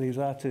ultimately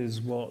that is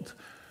what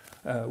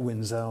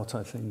wins out,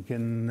 I think,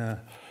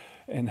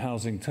 in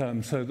housing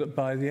terms, so that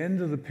by the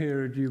end of the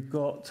period you've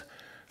got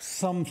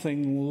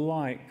something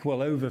like,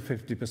 well, over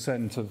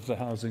 50% of the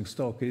housing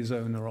stock is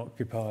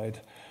owner-occupied.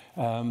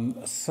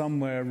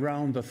 Somewhere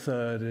around a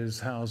third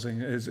is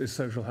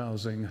social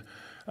housing,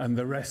 and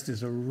the rest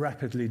is a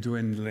rapidly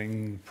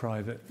dwindling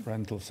private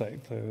rental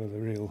sector, who are the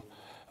real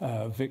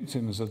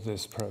victims of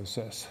this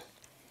process.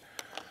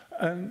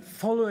 And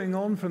following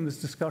on from this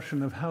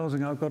discussion of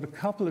housing, I've got a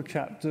couple of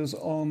chapters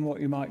on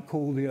what you might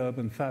call the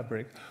urban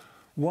fabric.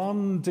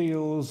 One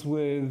deals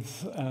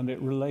with, and it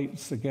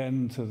relates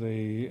again to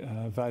the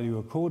value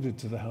accorded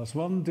to the house,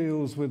 one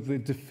deals with the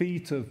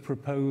defeat of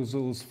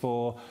proposals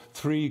for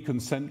 3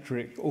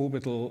 concentric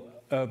orbital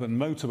urban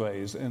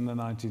motorways in the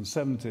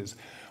 1970s,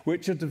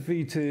 which are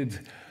defeated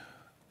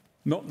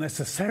not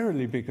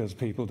necessarily because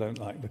people don't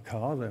like the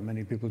car, though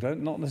many people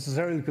don't, not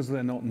necessarily because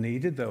they're not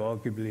needed, though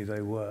arguably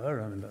they were.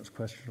 I mean, that's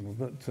questionable,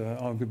 but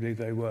arguably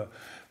they were.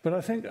 But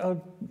I think are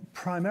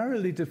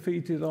primarily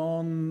defeated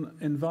on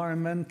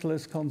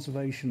environmentalist,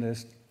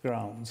 conservationist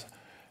grounds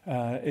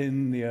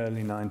in the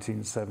early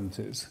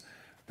 1970s.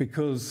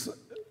 because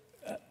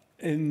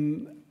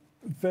in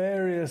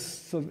various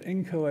sort of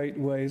inchoate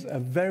ways, a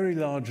very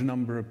large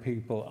number of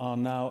people are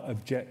now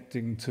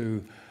objecting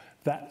to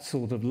that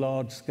sort of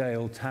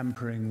large-scale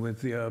tampering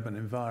with the urban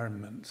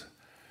environment.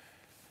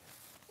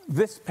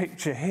 This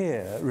picture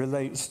here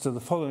relates to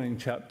the following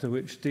chapter,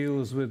 which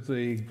deals with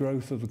the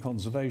growth of the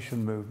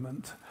conservation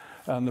movement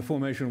and the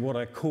formation of what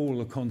I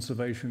call a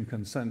conservation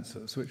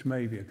consensus, which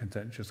may be a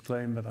contentious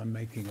claim, but I'm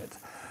making it.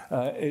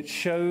 It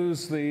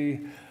shows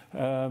a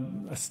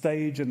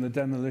stage in the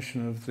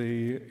demolition of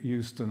the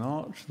Euston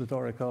Arch, the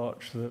Doric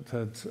Arch that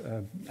had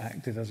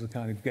acted as a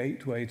kind of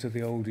gateway to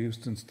the old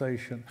Euston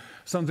Station,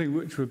 something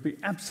which would be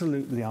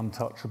absolutely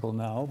untouchable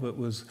now, but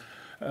was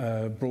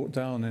brought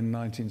down in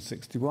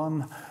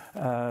 1961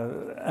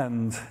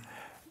 and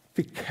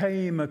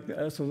became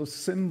a sort of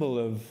symbol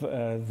of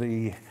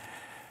the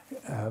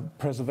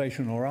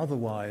preservation or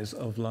otherwise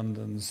of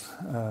London's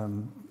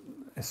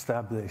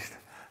established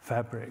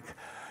fabric.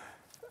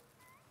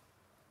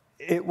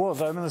 It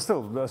was, I mean, I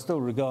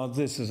still regard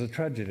this as a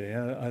tragedy.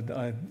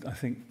 I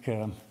think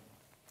I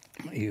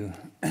mean,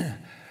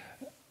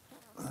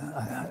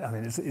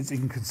 it's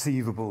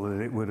inconceivable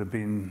that it would have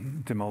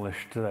been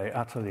demolished today,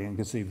 utterly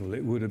inconceivable.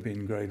 It would have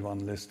been Grade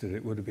 1 listed,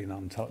 it would have been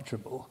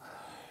untouchable.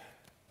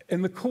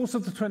 In the course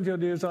of the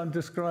 20-odd years I'm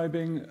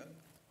describing,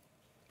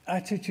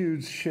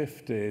 attitudes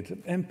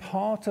shifted, in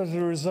part as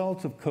a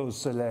result of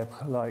causes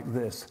célèbres like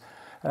this,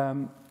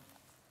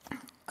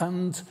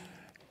 and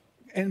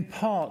in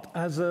part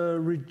as a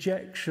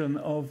rejection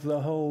of the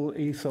whole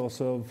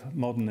ethos of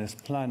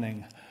modernist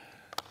planning.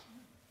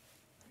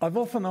 I've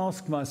often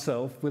asked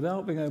myself,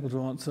 without being able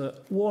to answer,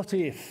 what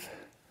if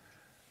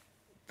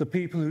the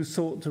people who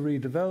sought to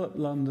redevelop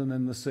London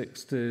in the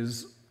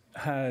 60s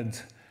had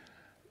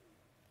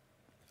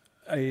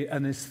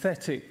an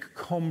aesthetic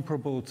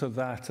comparable to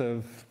that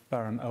of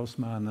Baron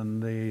Haussmann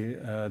and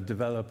the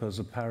developers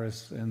of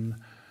Paris in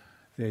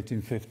the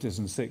 1850s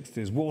and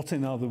 60s? What,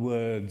 in other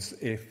words,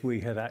 if we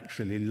had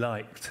actually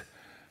liked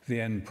the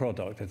end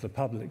product, if the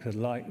public had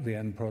liked the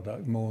end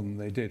product more than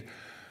they did?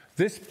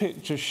 This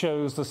picture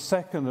shows the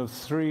second of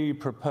 3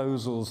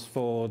 proposals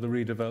for the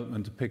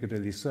redevelopment of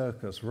Piccadilly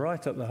Circus,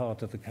 right at the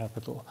heart of the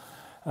capital.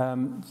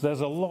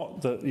 There's a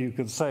lot that you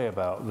could say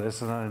about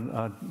this, and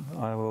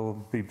I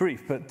will be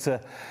brief, but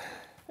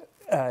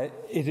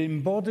it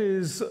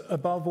embodies,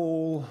 above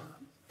all,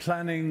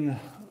 planning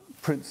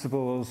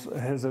principles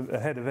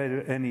ahead of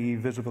any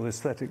visible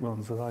aesthetic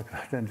ones that I can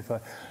identify.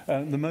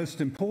 The most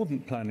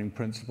important planning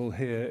principle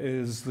here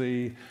is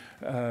the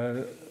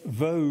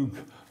vogue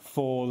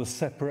for the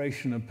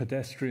separation of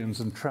pedestrians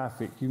and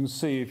traffic. You can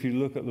see, if you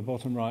look at the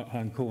bottom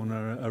right-hand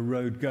corner, a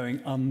road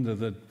going under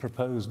the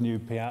proposed new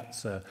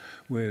piazza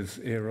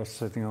with Eros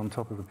sitting on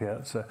top of the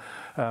piazza,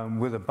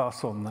 with a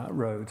bus on that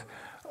road.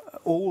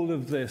 All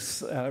of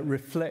this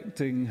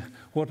reflecting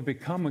what had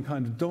become a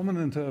kind of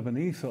dominant urban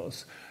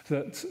ethos,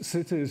 that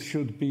cities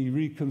should be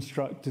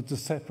reconstructed to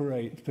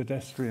separate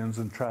pedestrians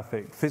and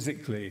traffic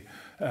physically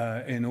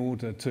in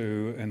order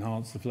to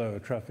enhance the flow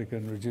of traffic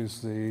and reduce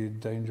the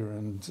danger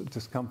and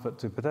discomfort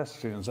to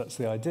pedestrians. That's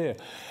the idea.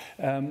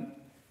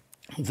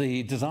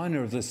 The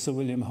designer of this, Sir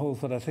William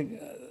Holford, I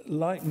think,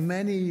 like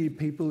many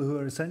people who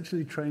are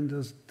essentially trained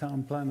as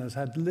town planners,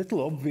 had little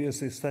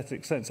obvious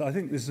aesthetic sense. I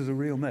think this is a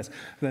real mess.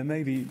 There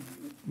may be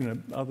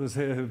others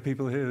here,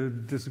 people here who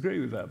disagree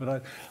with that,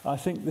 but I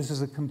think this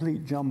is a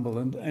complete jumble,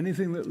 and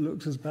anything that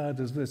looks as bad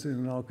as this in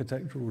an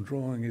architectural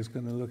drawing is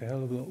going to look a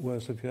hell of a lot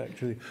worse if you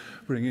actually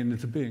bring it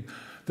into being.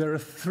 There are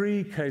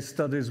 3 case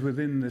studies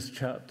within this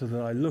chapter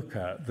that I look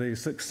at: the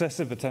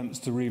successive attempts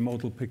to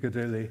remodel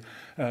Piccadilly,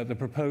 the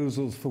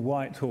proposals for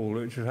Whitehall,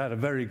 which have had a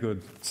very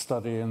good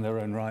study in their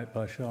own right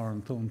by Shah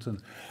and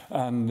Thornton,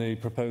 and the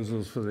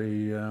proposals for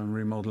the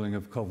remodelling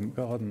of Covent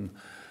Garden.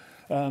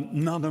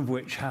 None of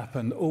which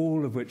happened,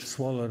 all of which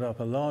swallowed up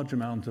a large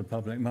amount of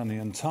public money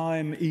and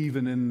time,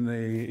 even in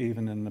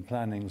the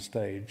planning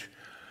stage.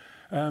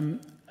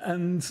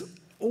 And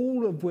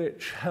all of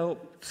which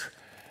helped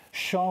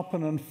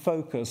sharpen and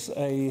focus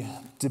a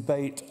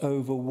debate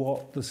over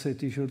what the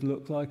city should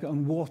look like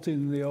and what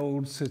in the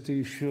old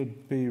city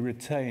should be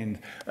retained.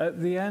 At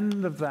the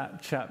end of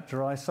that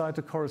chapter, I cite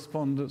a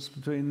correspondence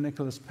between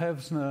Nicholas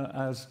Pevsner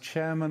as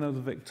chairman of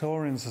the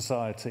Victorian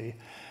Society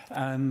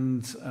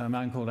and a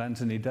man called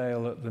Anthony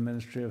Dale at the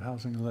Ministry of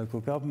Housing and Local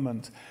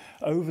Government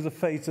over the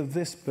fate of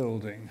this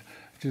building,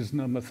 which is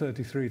number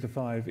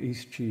 33-5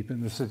 Eastcheap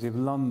in the City of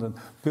London,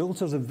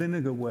 built as a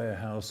vinegar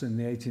warehouse in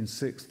the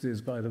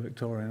 1860s by the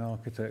Victorian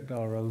architect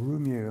R.L.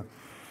 Rumieux,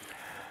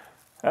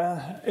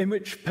 in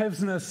which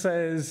Pevsner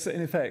says,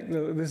 in effect,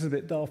 look, this is a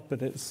bit daft,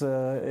 but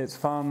it's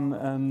fun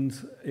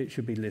and it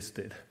should be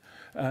listed.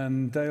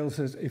 And Dale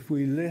says, if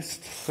we list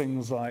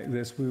things like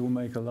this, we will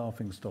make a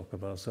laughingstock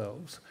of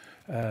ourselves.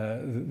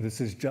 This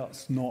is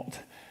just not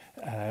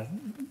the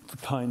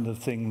kind of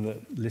thing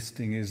that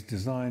listing is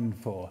designed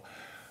for.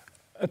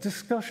 A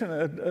discussion,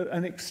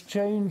 an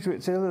exchange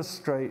which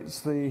illustrates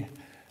the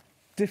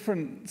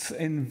difference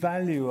in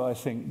value, I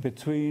think,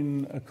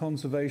 between a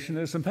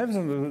conservationist, and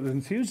Pevsner was an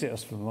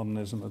enthusiast for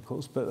modernism, of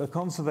course, but a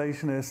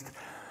conservationist,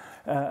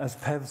 as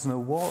Pevsner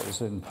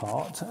was in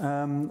part,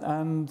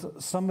 and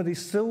somebody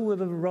still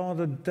with a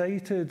rather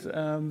dated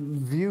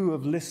view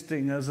of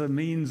listing as a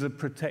means of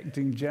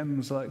protecting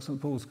gems like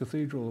St. Paul's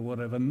Cathedral or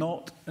whatever,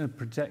 not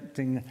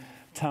protecting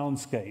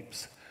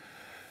townscapes.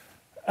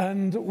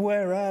 And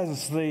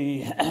whereas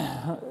the,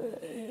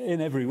 in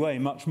every way,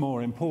 much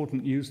more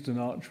important Euston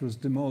Arch was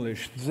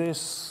demolished,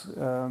 this,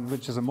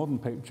 which is a modern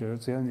picture,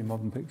 it's the only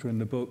modern picture in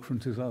the book from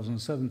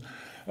 2007,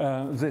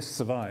 this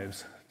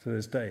survives to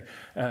this day.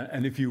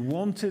 And if you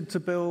wanted to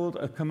build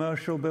a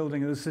commercial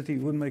building in the city, you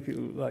wouldn't make it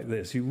look like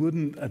this. You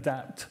wouldn't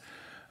adapt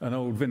an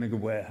old vinegar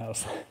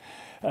warehouse.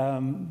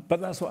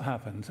 But that's what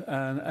happened.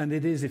 And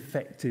it is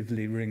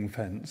effectively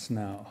ring-fenced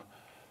now.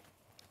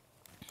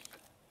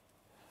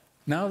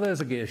 Now there's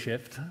a gear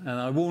shift, and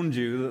I warned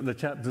you that the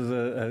chapters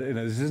are,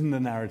 this isn't a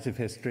narrative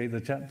history. The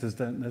chapters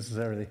don't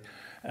necessarily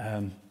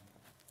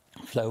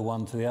flow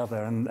one to the other.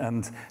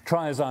 And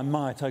try as I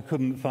might, I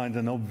couldn't find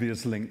an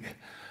obvious link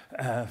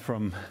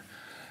from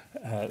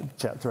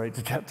chapter 8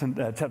 to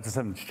chapter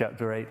 7 to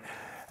chapter 8.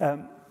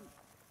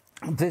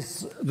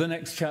 The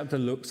next chapter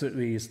looks at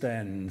the East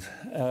End.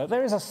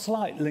 There is a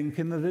slight link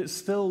in that it's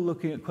still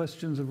looking at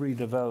questions of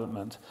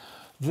redevelopment.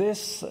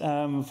 This,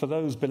 for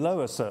those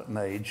below a certain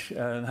age,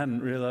 hadn't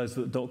realised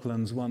that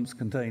Docklands once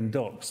contained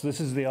docks. This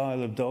is the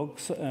Isle of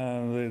Dogs,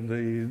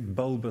 the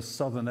bulbous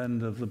southern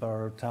end of the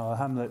borough of Tower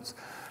Hamlets,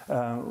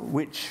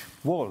 which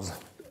was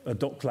a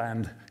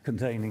dockland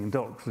containing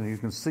docks, and you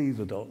can see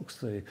the docks,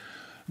 the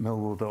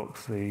Millwall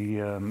docks,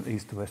 the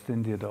East to West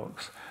India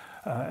docks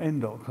in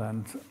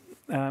Dockland.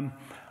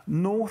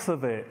 North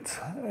of it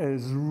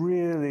is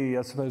really,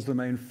 I suppose, the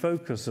main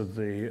focus of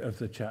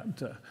the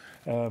chapter.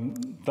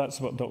 That's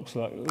what docks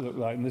look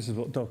like, and this is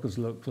what dockers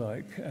looked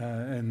like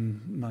in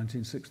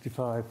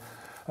 1965.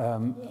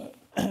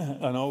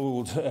 An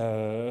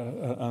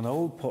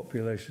old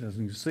population, as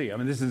you can see. I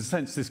mean, in a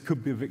sense, this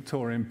could be a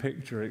Victorian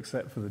picture,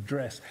 except for the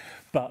dress.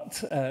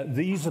 But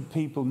these are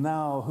people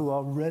now who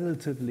are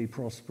relatively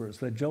prosperous.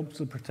 Their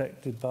jobs are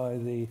protected by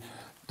the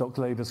dock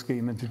labour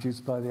scheme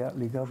introduced by the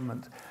Attlee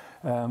government.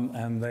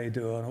 And they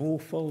do an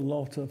awful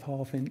lot of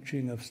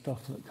half-inching of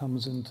stuff that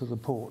comes into the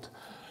port.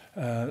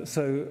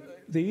 So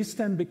the East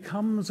End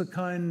becomes a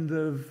kind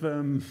of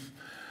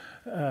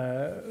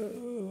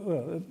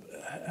a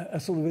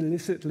sort of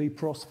illicitly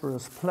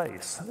prosperous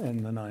place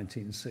in the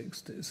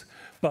 1960s.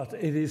 But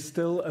it is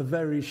still a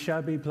very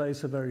shabby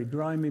place, a very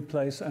grimy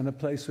place, and a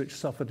place which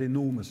suffered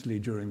enormously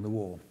during the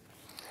war.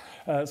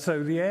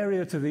 So the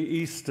area to the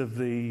east of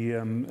the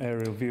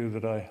aerial view to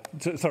the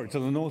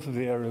north of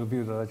the aerial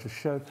view that I just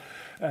showed,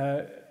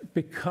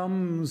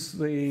 becomes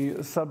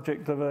the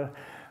subject of a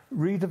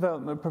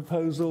redevelopment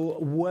proposal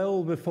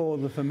well before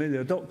the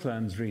familiar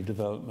Docklands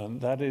redevelopment.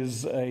 That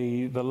is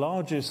the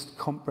largest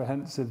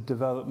comprehensive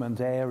development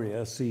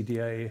area,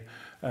 CDA,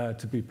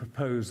 to be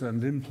proposed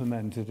and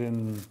implemented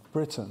in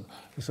Britain,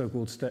 the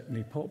so-called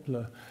Stepney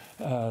Poplar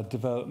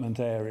development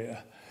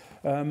area.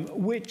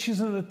 Which is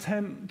an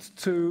attempt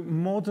to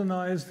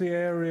modernize the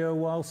area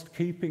whilst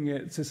keeping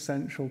its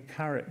essential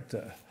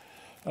character,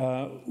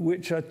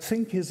 which I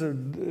think is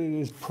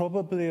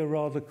probably a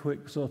rather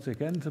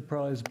quixotic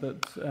enterprise,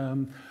 but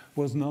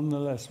was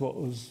nonetheless what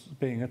was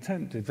being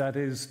attempted. That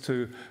is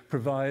to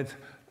provide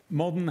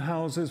modern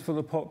houses for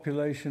the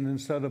population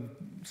instead of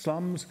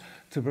slums,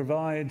 to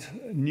provide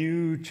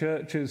new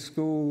churches,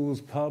 schools,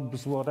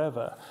 pubs,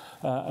 whatever,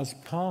 as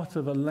part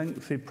of a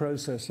lengthy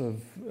process of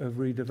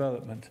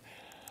redevelopment.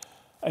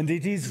 And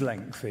it is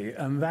lengthy,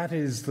 and that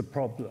is the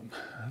problem.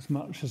 As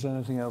much as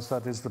anything else,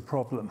 that is the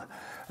problem.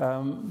 I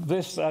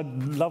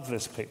love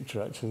this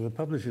picture, actually.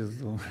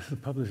 The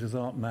publisher's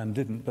art man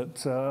didn't,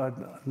 but I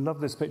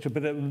love this picture.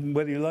 But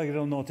whether you like it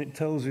or not, it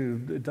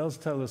does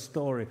tell a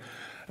story.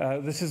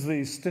 This is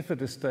the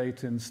Stifford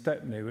estate in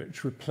Stepney,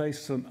 which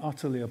replaced some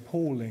utterly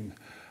appalling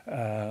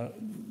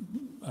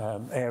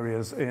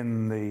areas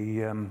in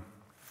the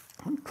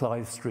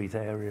Clive Street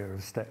area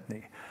of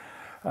Stepney.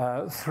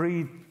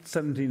 3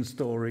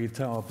 17-storey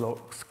tower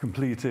blocks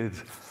completed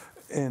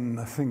in,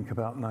 I think,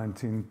 about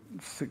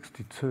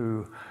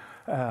 1962.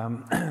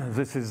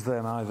 This is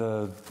then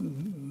either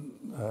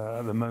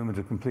at the moment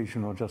of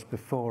completion or just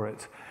before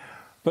it.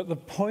 But the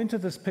point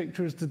of this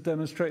picture is to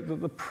demonstrate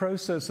that the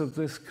process of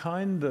this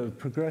kind of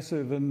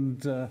progressive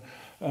and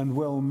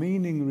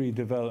well-meaning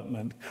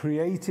redevelopment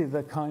created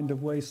a kind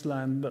of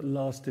wasteland that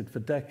lasted for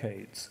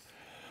decades.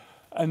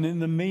 And in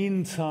the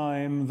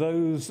meantime,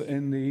 those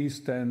in the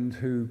East End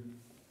who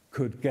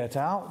could get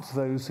out,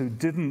 those who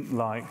didn't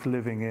like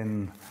living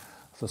in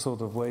the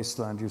sort of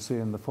wasteland you see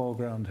in the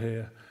foreground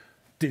here,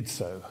 did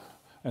so.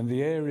 And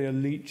the area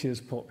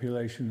leaches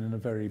population in a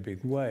very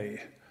big way.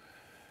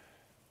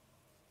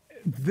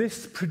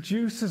 This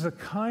produces a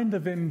kind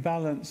of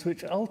imbalance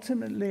which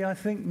ultimately, I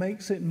think,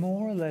 makes it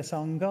more or less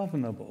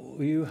ungovernable.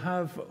 You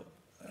have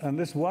and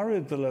this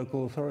worried the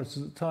local authorities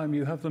at the time,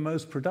 you have the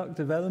most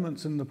productive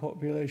elements in the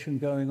population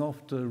going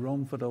off to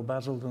Romford or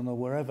Basildon or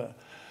wherever.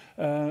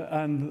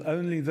 And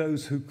only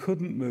those who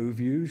couldn't move,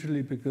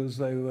 usually because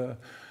they were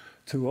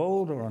too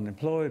old or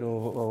unemployed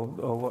or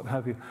what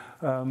have you,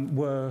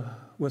 were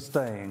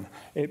staying.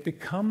 It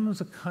becomes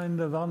a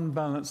kind of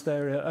unbalanced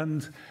area,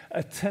 and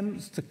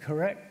attempts to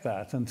correct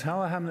that, and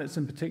Tower Hamlets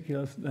in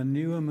particular, and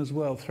Newham as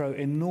well, throw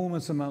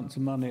enormous amounts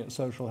of money at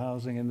social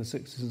housing in the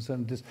 60s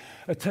and 70s.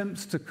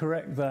 Attempts to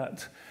correct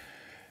that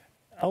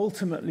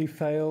ultimately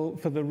fail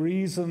for the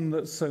reason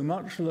that so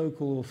much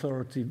local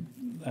authority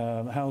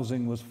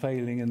housing was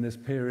failing in this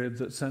period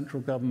that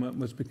central government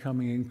was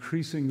becoming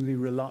increasingly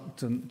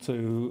reluctant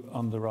to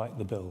underwrite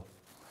the bill.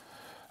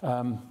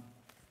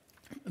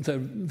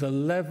 The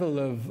level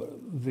of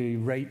the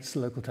rates,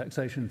 local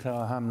taxation in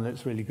Tower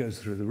Hamlets really goes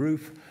through the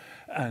roof,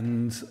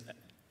 and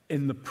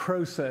in the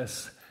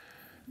process,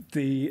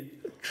 the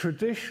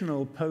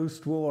traditional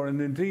post-war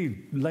and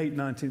indeed late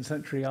 19th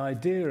century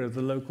idea of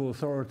the local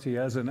authority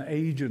as an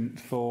agent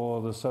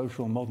for the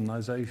social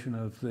modernization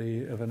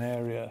of an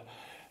area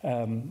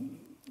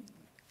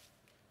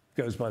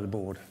goes by the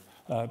board,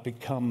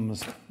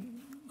 becomes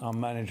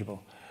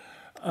unmanageable.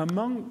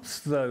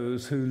 Amongst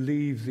those who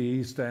leave the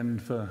East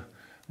End for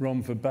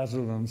Romford,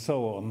 Basildon, and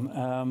so on,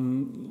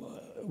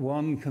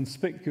 one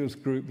conspicuous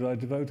group that I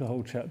devote a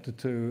whole chapter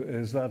to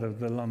is that of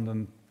the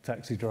London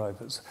taxi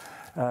drivers.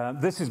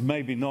 This is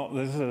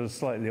a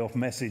slightly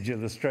off-message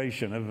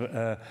illustration of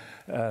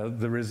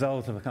the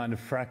result of a kind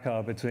of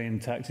fracas between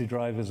taxi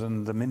drivers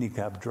and the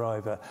minicab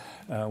driver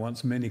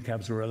once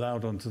minicabs were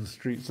allowed onto the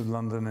streets of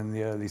London in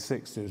the early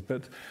 60s.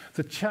 But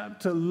the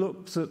chapter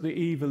looks at the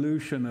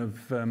evolution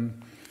of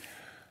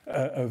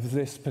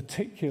this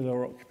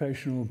particular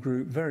occupational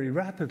group very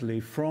rapidly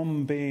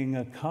from being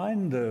a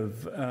kind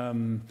of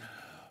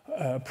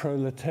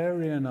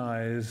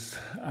proletarianized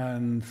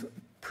and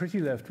pretty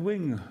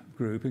left-wing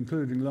group,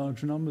 including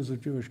large numbers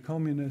of Jewish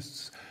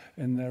communists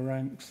in their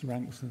ranks in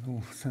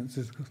all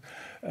senses, of course,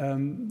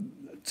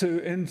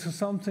 into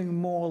something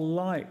more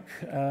like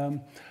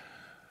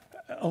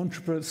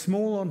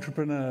small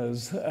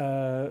entrepreneurs,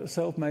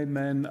 self-made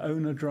men,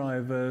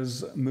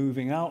 owner-drivers,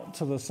 moving out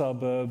to the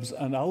suburbs,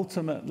 and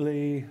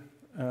ultimately,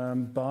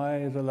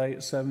 by the late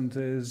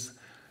 70s,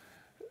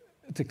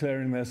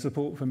 declaring their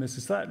support for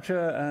Mrs.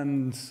 Thatcher,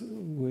 and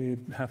we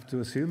have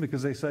to assume,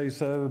 because they say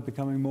so,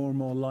 becoming more and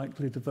more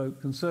likely to vote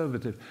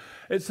Conservative.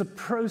 It's a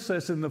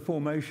process in the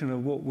formation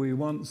of what we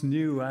once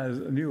knew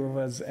of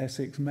as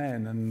Essex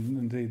men, and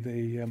indeed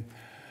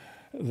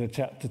the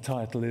chapter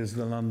title is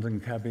The London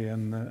Cabbie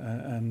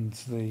and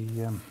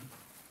the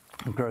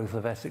Growth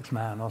of Essex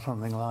Man, or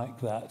something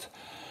like that.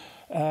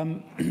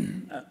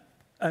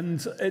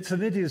 And it's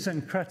an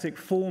idiosyncratic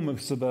form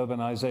of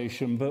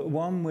suburbanisation, but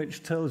one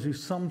which tells you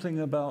something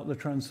about the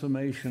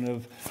transformation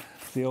of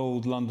the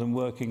old London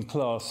working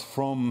class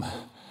from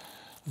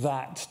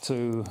that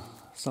to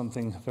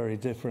something very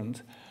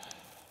different.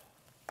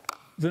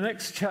 The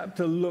next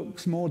chapter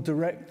looks more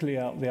directly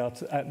at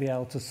the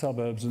outer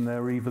suburbs and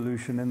their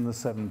evolution in the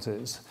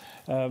 70s.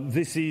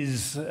 This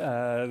is,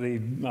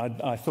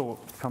 I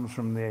thought, comes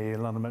from the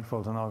London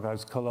Metropolitan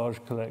Archives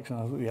collage collection.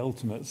 I thought the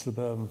ultimate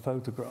suburban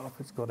photograph.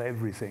 It's got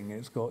everything.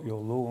 It's got your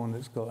lawn.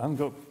 It's got, I haven't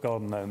got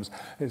garden gnomes.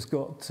 It's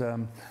got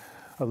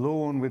a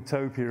lawn with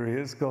topiary.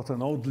 It's got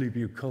an oddly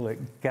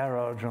bucolic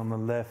garage on the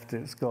left.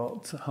 It's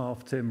got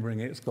half timbering.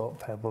 It's got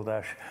pebble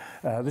dash.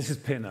 This is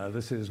Pinner.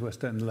 This is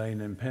West End Lane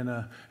in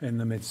Pinner in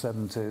the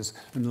mid-70s,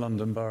 and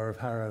London Borough of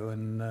Harrow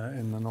in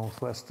the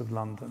northwest of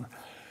London.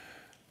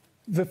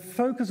 The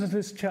focus of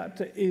this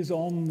chapter is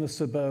on the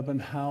suburban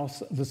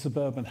house, the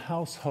suburban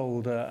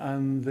householder,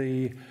 and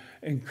the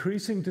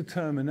increasing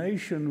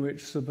determination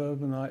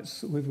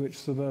with which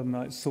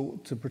suburbanites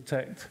sought to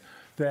protect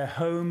their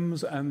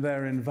homes and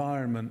their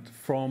environment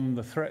from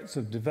the threats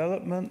of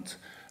development,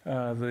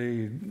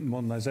 the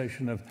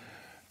modernisation of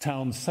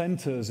town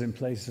centres in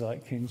places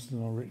like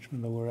Kingston or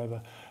Richmond or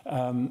wherever,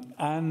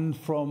 and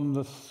from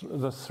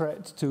the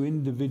threat to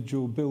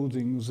individual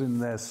buildings in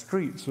their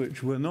streets,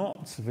 which were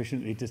not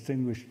sufficiently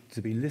distinguished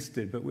to be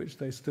listed, but which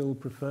they still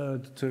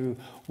preferred to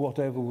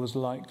whatever was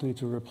likely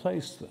to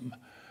replace them.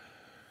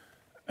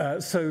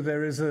 So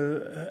there is,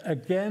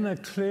 again, a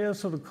clear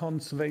sort of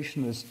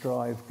conservationist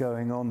drive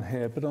going on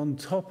here. But on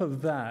top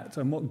of that,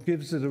 and what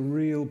gives it a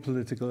real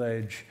political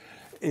edge,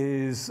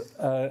 is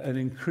an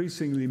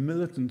increasingly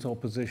militant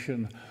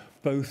opposition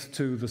both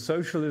to the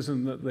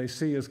socialism that they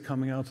see as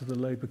coming out of the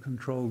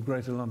Labour-controlled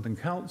Greater London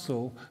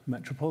Council,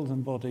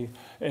 metropolitan body,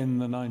 in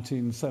the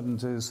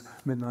 1970s,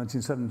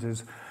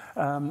 mid-1970s,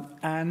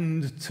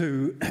 and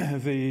to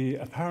the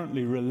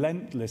apparently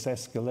relentless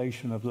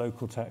escalation of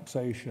local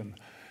taxation,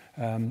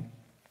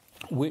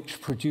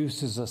 which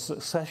produces a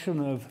succession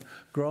of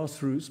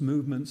grassroots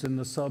movements in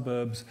the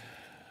suburbs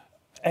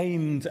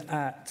aimed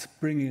at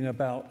bringing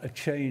about a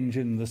change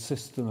in the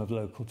system of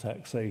local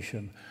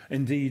taxation.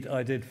 Indeed,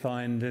 I did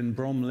find in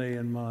Bromley,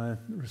 in my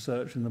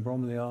research in the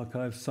Bromley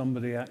archives,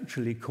 somebody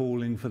actually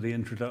calling for the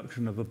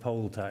introduction of a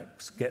poll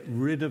tax, get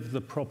rid of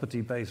the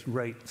property-based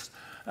rates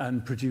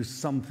and produce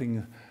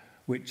something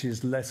which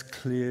is less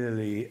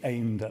clearly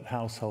aimed at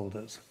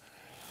householders.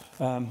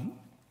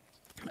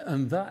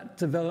 And that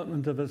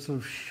development of a sort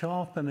of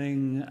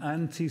sharpening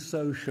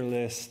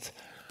anti-socialist,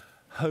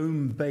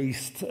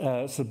 home-based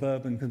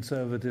suburban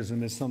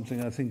conservatism is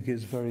something I think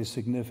is very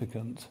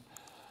significant.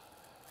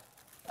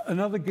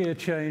 Another gear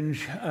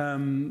change,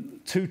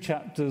 2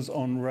 chapters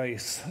on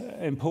race,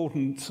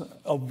 important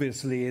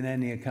obviously in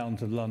any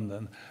account of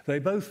London. They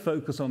both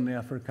focus on the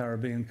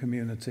Afro-Caribbean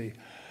community.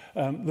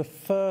 The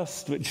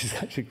first, which is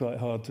actually quite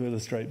hard to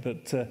illustrate,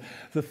 but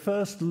the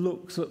first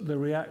looks at the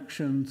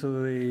reaction to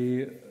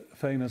the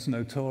famous,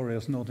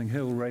 notorious Notting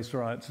Hill race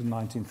riots in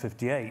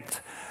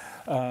 1958.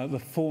 The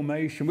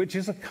formation, which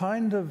is a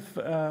kind of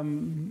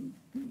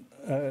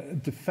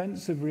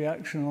defensive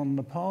reaction on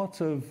the part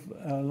of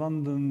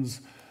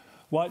London's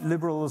white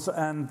liberals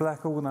and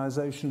black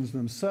organisations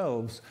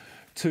themselves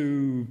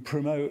to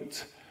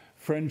promote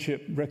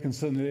friendship,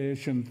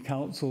 reconciliation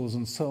councils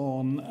and so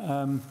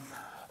on.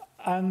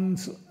 And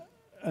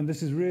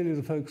this is really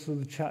the focus of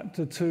the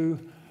chapter, to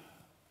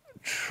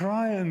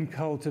try and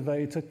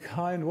cultivate a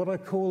kind, what I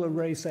call a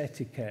race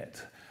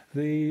etiquette.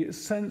 The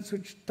sense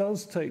which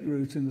does take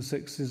root in the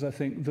 60s, I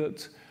think,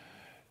 that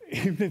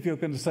even if you're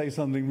going to say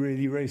something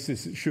really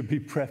racist, it should be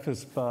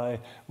prefaced by,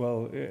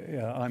 well,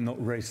 yeah, I'm not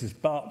racist,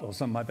 but, or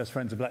some of my best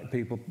friends are black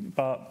people,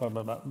 but, blah,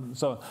 blah, blah, and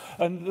so on.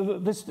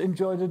 And this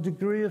enjoyed a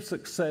degree of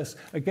success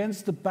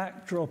against the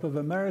backdrop of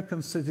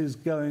American cities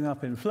going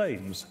up in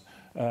flames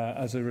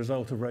as a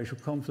result of racial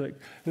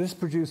conflict. This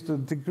produced a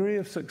degree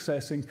of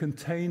success in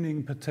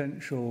containing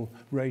potential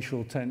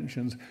racial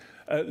tensions,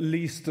 at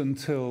least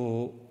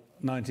until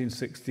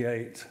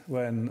 1968,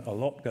 when a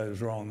lot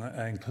goes wrong,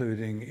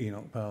 including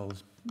Enoch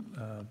Powell's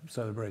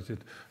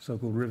celebrated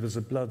so-called Rivers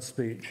of Blood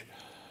speech.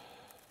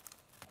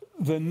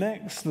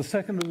 The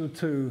second of the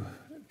 2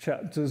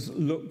 chapters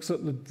looks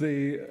at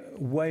the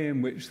way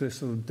in which this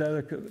sort of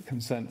delicate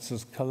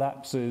consensus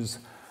collapses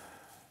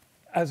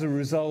as a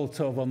result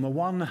of, on the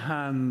one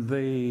hand,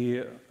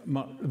 the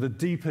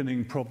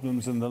deepening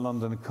problems in the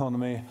London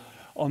economy,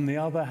 on the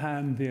other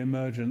hand, the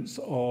emergence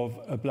of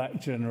a black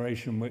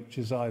generation which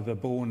is either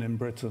born in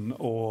Britain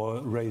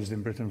or raised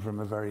in Britain from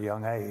a very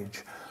young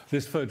age.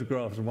 This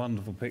photograph is a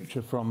wonderful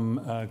picture from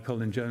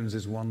Colin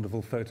Jones's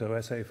wonderful photo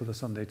essay for the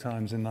Sunday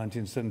Times in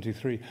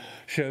 1973.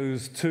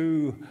 Shows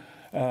 2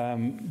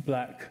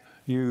 black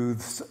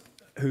youths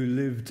who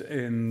lived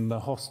in the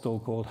hostel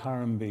called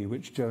Harambee,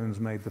 which Jones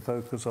made the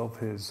focus of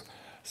his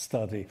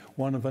study.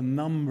 One of a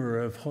number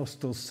of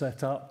hostels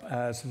set up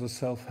as sort of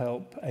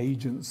self-help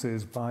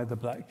agencies by the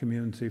black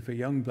community for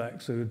young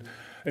blacks who had,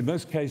 in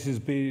most cases,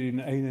 been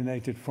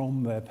alienated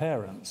from their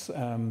parents,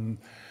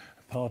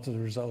 part of the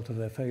result of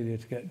their failure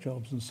to get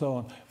jobs and so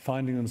on,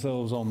 finding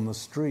themselves on the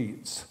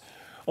streets.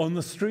 On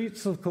the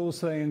streets, of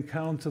course, they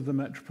encounter the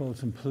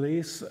Metropolitan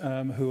Police,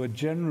 who are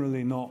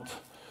generally not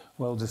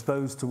well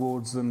disposed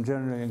towards them,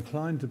 generally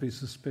inclined to be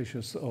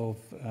suspicious of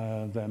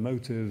their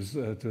motives,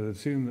 to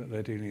assume that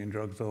they're dealing in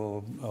drugs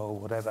or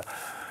whatever.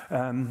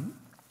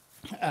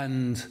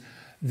 And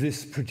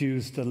this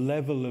produced a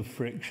level of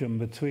friction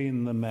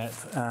between the Met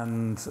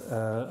and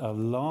a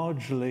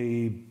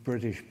largely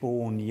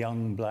British-born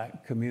young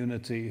black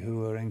community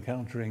who are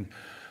encountering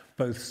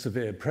both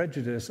severe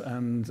prejudice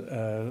and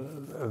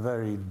a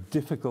very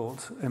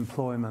difficult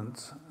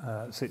employment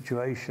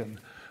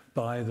situation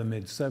by the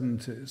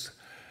mid-70s.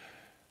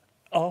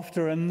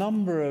 After a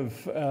number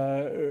of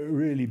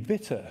really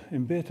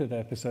embittered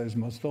episodes,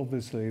 most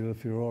obviously the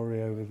furore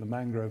over the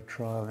Mangrove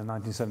trial in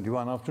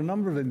 1971, after a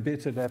number of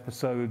embittered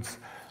episodes,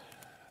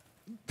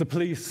 the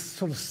police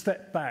sort of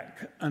step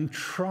back and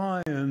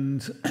try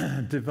and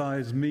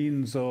devise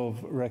means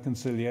of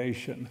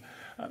reconciliation,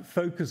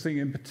 focusing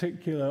in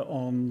particular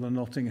on the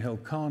Notting Hill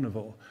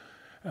Carnival,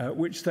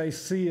 which they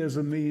see as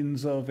a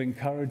means of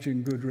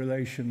encouraging good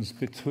relations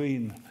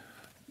between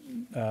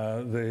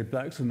the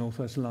blacks of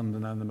northwest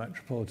London and the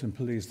Metropolitan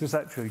Police. This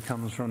actually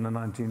comes from the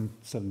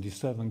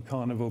 1977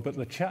 Carnival, but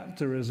the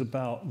chapter is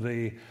about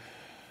the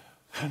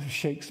kind of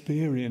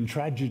Shakespearean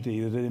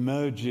tragedy that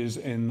emerges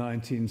in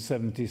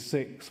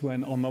 1976,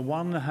 when on the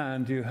one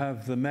hand you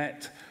have the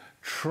Met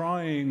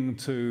trying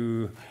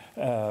to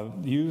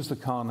use the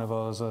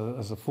Carnival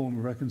as a form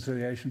of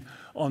reconciliation.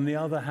 On the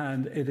other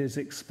hand, it is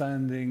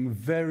expanding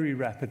very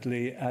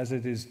rapidly as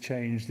it is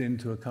changed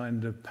into a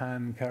kind of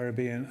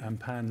pan-Caribbean and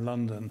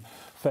pan-London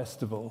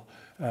festival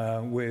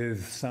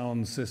with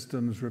sound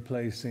systems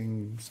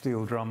replacing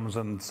steel drums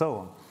and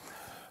so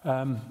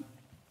on.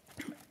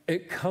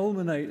 It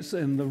culminates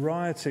in the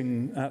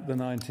rioting at the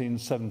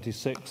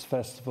 1976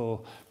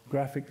 festival,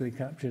 graphically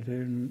captured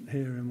here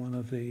in one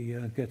of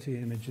the Getty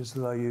images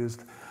that I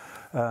used,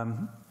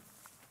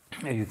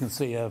 You can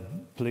see a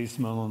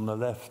policeman on the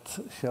left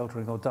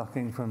sheltering or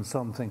ducking from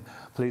something.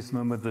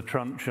 Policeman with the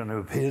truncheon who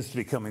appears to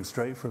be coming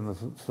straight for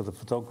the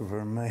photographer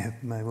and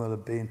may well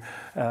have been.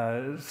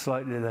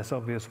 Slightly less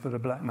obvious, but a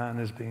black man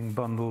is being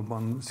bundled,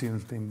 one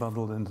assumes being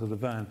bundled into the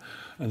van,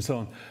 and so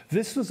on.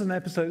 This was an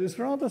episode that's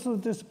rather sort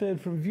of disappeared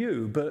from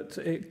view, but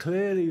it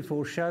clearly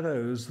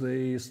foreshadows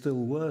the still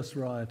worse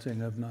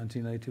rioting of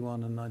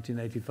 1981 and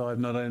 1985,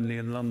 not only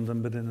in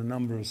London, but in a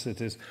number of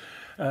cities.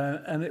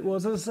 And it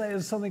was, as I say,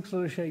 there's something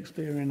sort of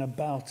Shakespearean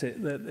about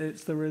it, that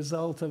it's the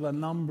result of a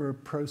number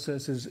of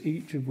processes,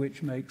 each of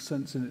which makes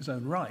sense in its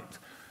own right,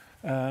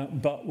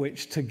 but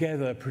which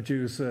together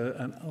produce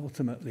an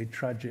ultimately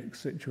tragic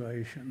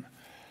situation.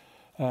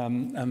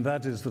 And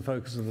that is the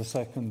focus of the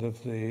second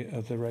of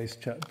the race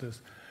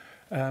chapters.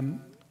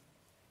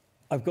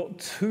 I've got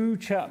two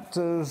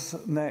chapters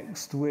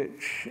next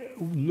which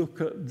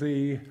look at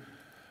the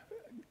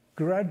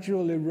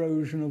gradual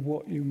erosion of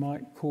what you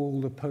might call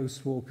the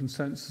post-war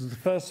consensus. The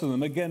first of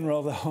them, again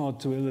rather hard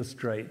to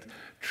illustrate,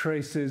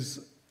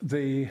 traces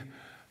the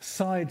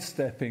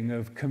sidestepping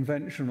of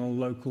conventional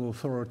local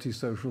authority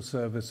social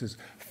services,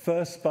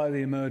 first by the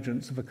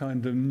emergence of a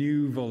kind of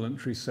new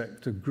voluntary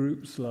sector,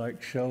 groups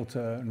like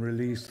Shelter and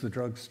Release, the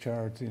Drugs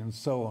Charity and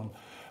so on,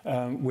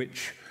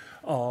 which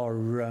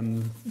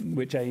aim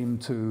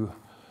to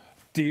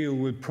deal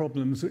with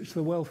problems which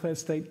the welfare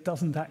state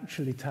doesn't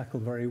actually tackle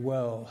very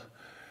well.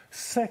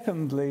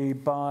 Secondly,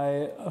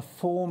 by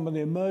the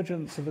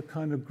emergence of a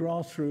kind of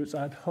grassroots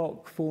ad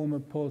hoc form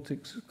of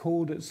politics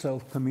called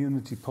itself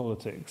community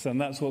politics. And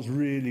that's what's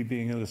really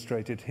being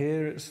illustrated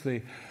here. It's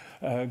the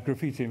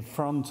graffiti in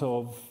front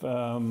of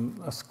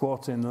a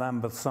squat in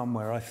Lambeth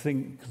somewhere. I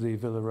think the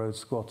Villa Road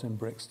squat in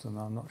Brixton,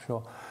 I'm not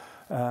sure.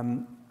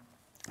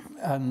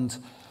 And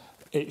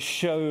it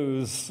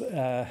shows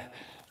the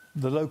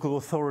local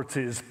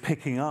authorities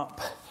picking up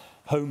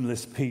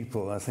homeless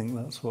people. I think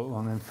that's what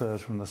one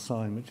infers from the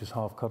sign, which is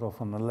half cut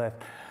off on the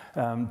left,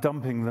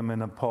 dumping them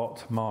in a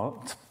pot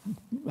marked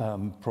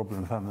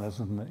problem families,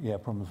 isn't it? Yeah,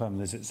 problem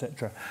families,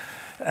 etc.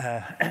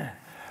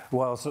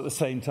 Whilst at the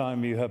same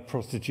time you have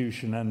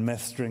prostitution and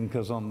meth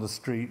drinkers on the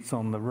streets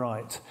on the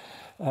right.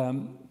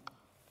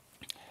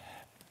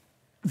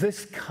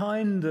 This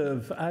kind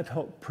of ad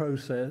hoc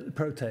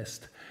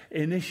protest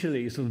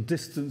initially sort of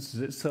distances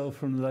itself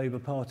from the Labour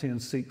Party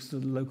and seeks to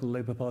local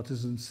Labour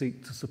parties and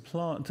seeks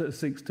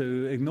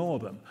to ignore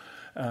them,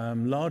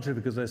 largely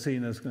because they're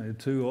seen as kind of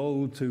too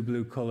old, too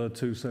blue collar,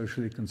 too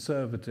socially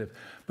conservative.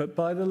 But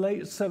by the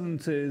late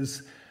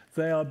 70s,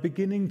 they are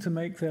beginning to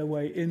make their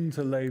way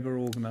into Labour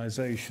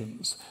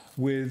organisations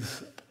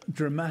with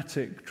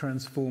dramatic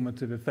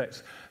transformative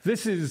effects.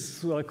 This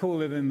is, I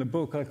call it in the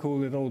book, I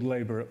call it Old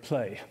Labour at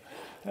play.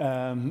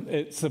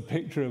 It's a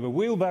picture of a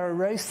wheelbarrow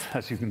race,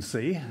 as you can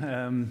see,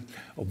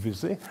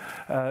 obviously.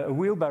 A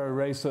wheelbarrow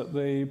race at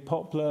the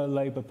Poplar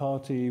Labour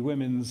Party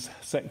Women's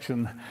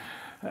Section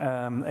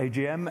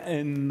AGM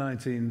in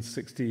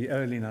 1960,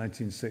 early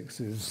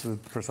 1960s. The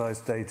precise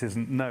date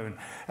isn't known.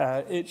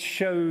 It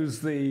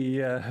shows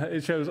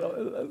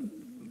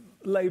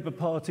Labour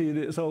Party and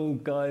its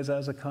old guys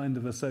as a kind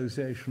of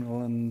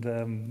associational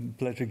and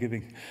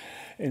pleasure-giving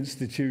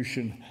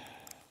institution.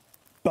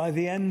 By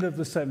the end of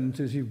the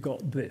 70s, you've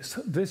got this.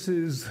 This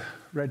is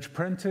Reg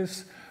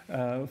Prentice,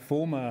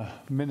 former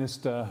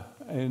minister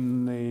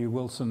in the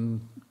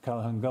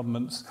Wilson-Callaghan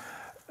governments,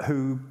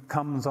 who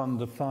comes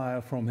under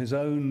fire from his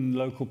own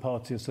local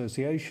party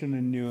association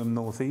in Newham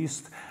North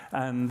East,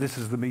 and this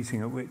is the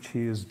meeting at which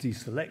he is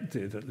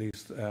deselected, at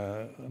least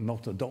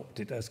not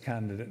adopted as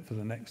candidate for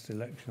the next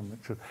election,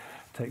 which would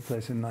take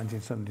place in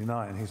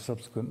 1979. He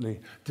subsequently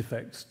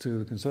defects to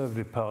the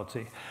Conservative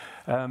Party.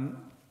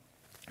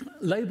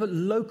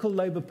 Local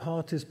Labour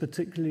parties,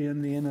 particularly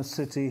in the inner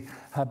city,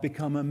 have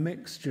become a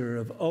mixture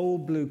of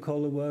old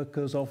blue-collar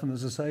workers, often,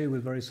 as I say,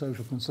 with very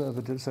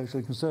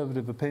socially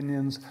conservative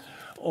opinions,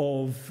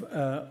 of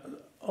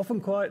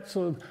often quite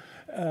sort of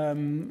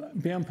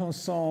bien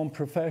pensant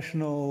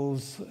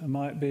professionals,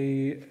 might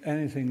be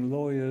anything,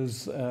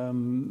 lawyers,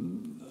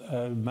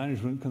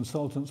 management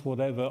consultants,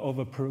 whatever, of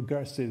a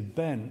progressive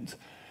bent,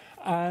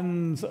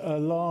 and a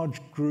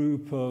large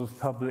group of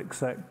public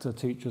sector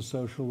teachers,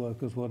 social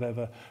workers,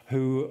 whatever,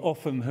 who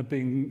often have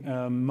been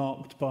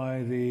marked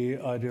by the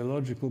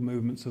ideological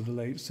movements of the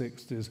late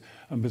 60s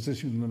and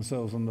positioned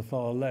themselves on the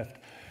far left.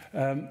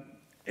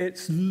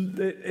 It's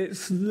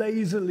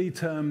lazily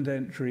termed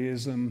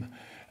entryism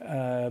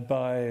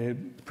by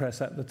press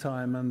at the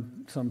time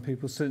and some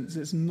people since.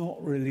 It's not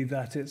really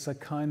that. It's a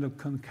kind of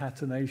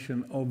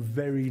concatenation of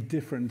very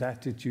different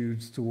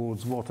attitudes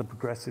towards what a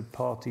progressive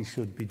party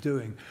should be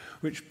doing,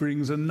 which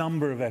brings a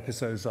number of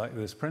episodes like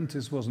this.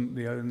 Prentice wasn't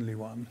the only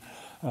one.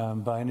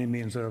 By any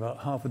means, there are about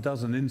half a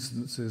dozen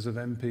instances of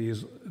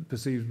MPs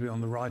perceived to be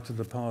on the right of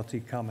the party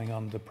coming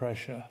under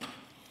pressure.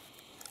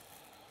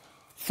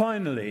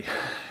 Finally,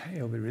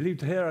 you'll be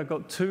relieved to hear I've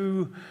got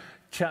two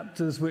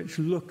chapters which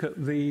look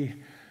at the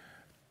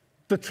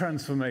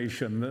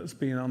transformation that's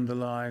been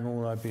underlying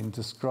all I've been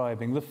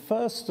describing. The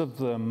first of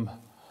them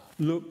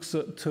looks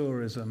at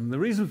tourism. The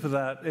reason for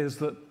that is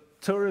that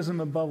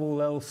tourism, above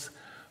all else,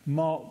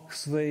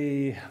 marks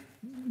the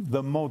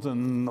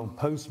modern or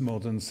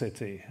postmodern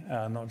city,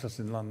 not just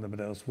in London but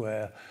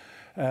elsewhere.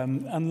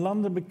 And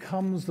London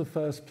becomes the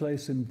first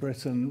place in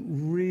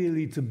Britain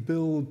really to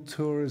build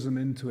tourism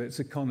into its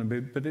economy,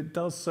 but it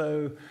does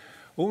so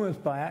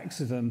almost by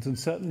accident and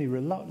certainly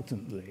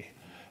reluctantly.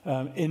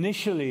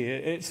 Initially,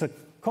 it's a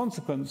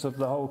consequence of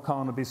the whole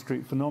Carnaby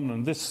Street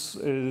phenomenon. These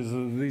are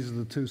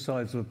the two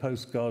sides of a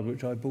postcard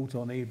which I bought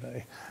on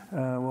eBay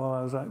while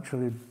I was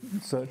actually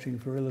searching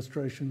for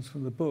illustrations for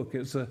the book.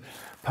 It's a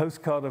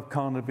postcard of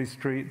Carnaby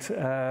Street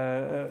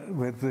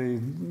with the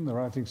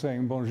writing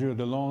saying Bonjour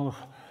de Londres,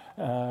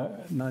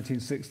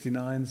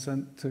 1969,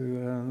 sent to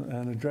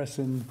an address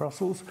in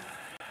Brussels.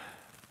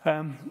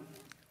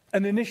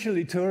 And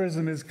initially,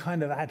 tourism is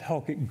kind of ad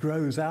hoc. It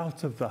grows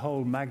out of the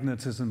whole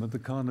magnetism of the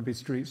Carnaby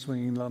Street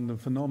swinging London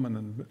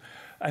phenomenon.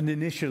 And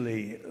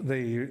initially,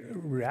 the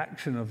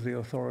reaction of the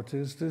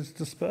authorities is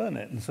to spurn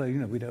it and say,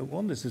 we don't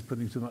want this. It's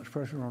putting too much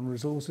pressure on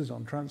resources,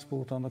 on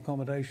transport, on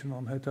accommodation,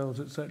 on hotels,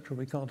 etc.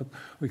 We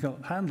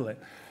can't handle it.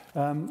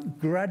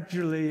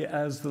 Gradually,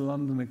 as the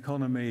London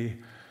economy,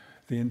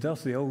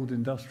 the old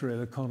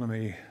industrial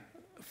economy,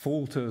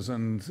 falters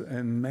and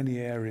in many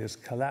areas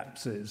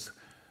collapses,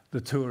 the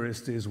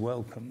tourist is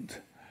welcomed.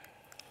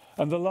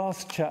 And the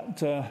last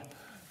chapter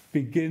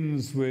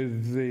begins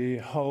with the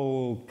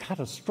whole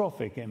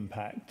catastrophic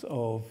impact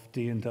of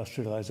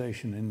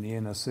deindustrialization in the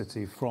inner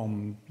city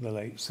from the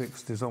late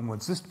 60s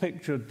onwards. This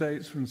picture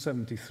dates from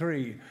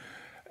 73.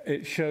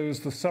 It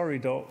shows the Surrey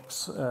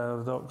docks,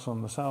 the docks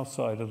on the south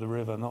side of the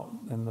river, not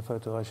in the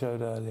photo I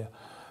showed earlier.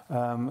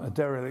 A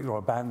derelict, or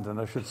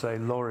abandoned, I should say,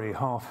 lorry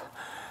half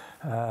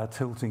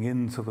tilting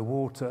into the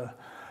water.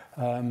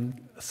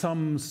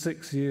 Some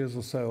 6 years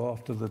or so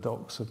after the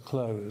docks had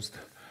closed.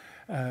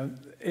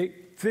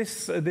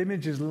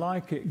 Images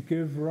like it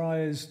give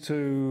rise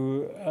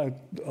to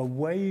a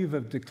wave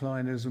of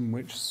declinism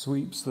which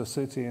sweeps the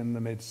city in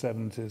the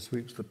mid-70s,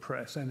 sweeps the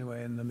press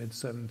anyway in the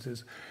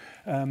mid-70s,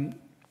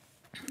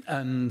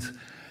 and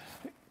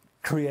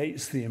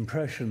creates the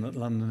impression that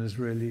London is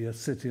really a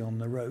city on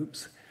the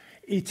ropes.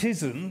 It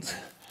isn't.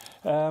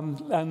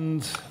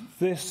 And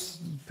this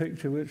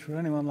picture, which for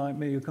anyone like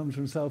me who comes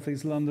from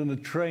southeast London, a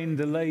train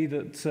delayed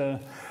at,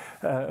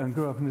 and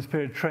grew up in this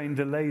period, train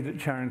delayed at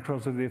Charing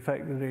Cross with the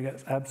effect that it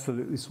gets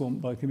absolutely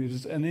swamped by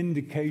commuters, an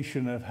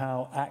indication of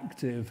how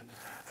active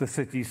the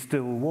city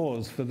still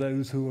was for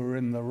those who were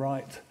in the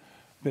right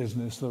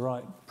business, the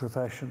right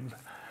professions.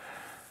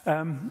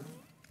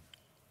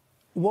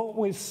 What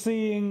we're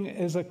seeing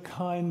is a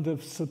kind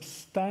of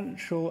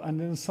substantial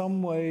and in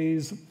some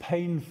ways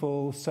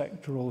painful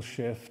sectoral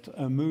shift,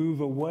 a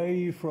move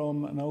away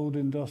from an old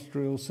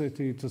industrial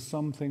city to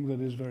something that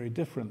is very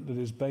different, that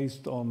is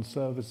based on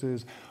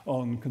services,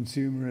 on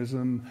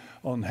consumerism,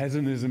 on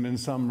hedonism in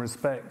some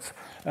respects,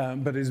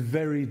 but is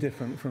very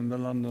different from the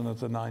London of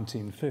the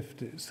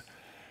 1950s.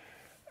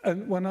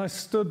 And when I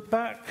stood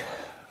back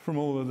from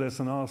all of this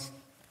and asked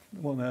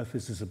what on earth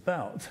this is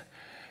about,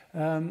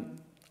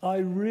 I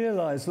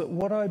realized that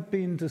what I'd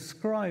been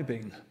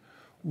describing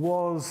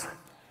was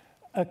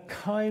a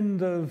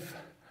kind of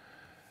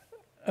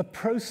a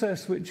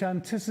process which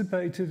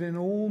anticipated in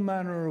all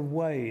manner of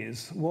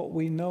ways what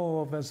we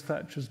know of as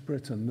Thatcher's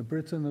Britain, the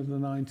Britain of the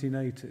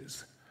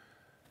 1980s.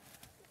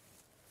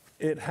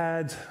 It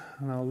had,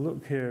 and I'll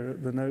look here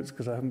at the notes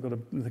because I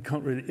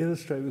can't really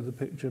illustrate with the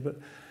picture, but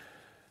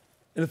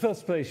in the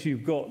first place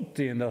you've got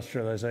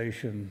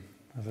deindustrialization,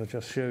 as I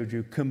just showed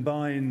you,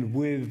 combined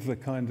with the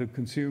kind of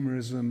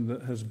consumerism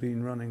that has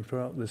been running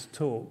throughout this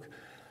talk.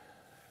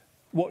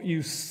 What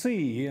you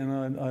see,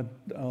 and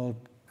I'll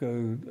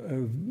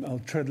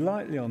tread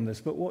lightly on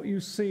this, but what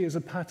you see is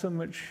a pattern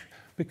which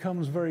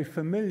becomes very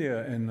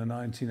familiar in the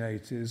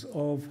 1980s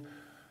of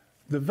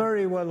the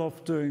very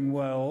well-off doing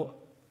well,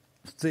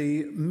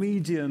 the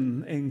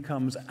median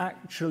incomes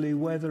actually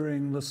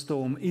weathering the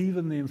storm,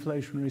 even the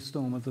inflationary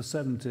storm of the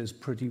 70s,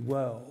 pretty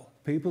well.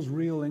 People's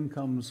real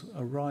incomes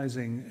are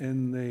rising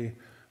in the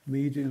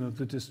median of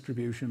the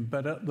distribution,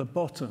 but at the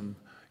bottom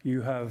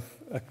you have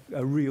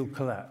a real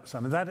collapse. I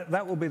mean,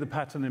 that will be the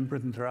pattern in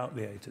Britain throughout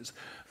the 80s.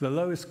 The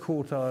lowest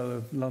quartile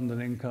of London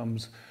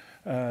incomes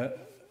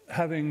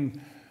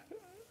having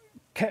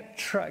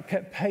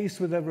kept pace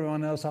with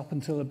everyone else up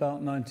until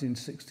about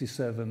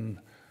 1967,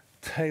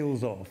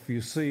 tails off. You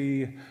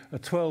see a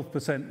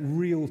 12%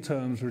 real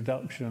terms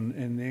reduction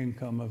in the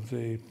income of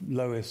the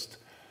lowest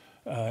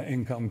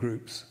income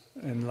groups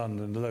in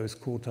London, the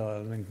lowest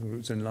quartile of income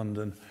groups in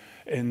London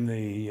in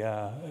the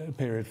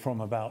period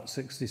from about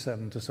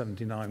 67 to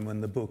 79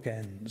 when the book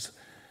ends.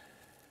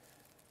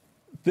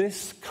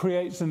 This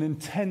creates an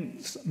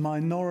intense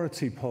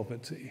minority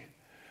poverty,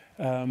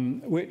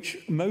 which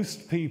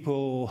most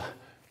people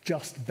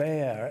just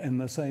bear in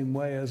the same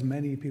way as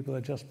many people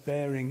are just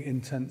bearing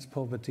intense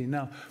poverty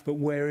now, but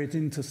where it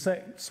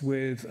intersects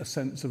with a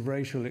sense of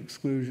racial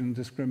exclusion,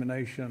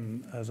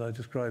 discrimination, as I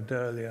described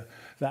earlier,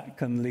 that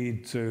can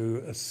lead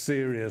to a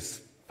serious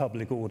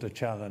public order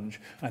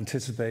challenge,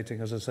 anticipating,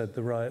 as I said,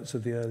 the riots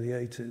of the early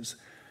 80s.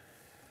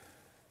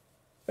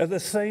 At the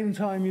same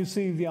time, you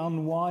see the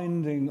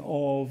unwinding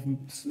of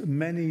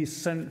many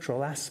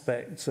central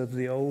aspects of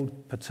the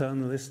old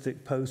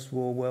paternalistic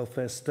post-war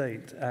welfare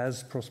state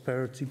as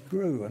prosperity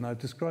grew. And I've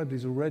described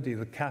these already,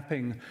 the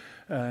capping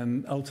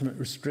and ultimate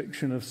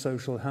restriction of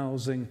social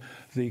housing,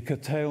 the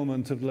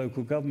curtailment of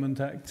local government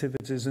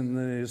activities in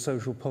the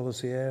social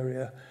policy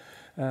area,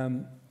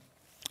 and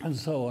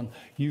so on.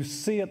 You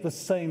see at the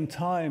same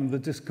time the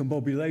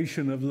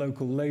discombobulation of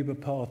local labour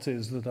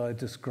parties that I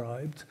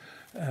described,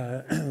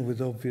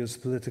 with obvious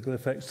political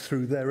effects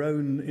through their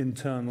own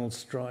internal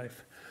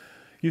strife.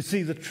 You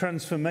see the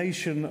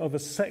transformation of a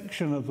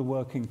section of the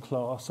working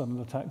class, and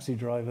the taxi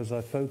drivers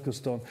I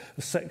focused on,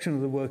 a section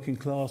of the working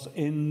class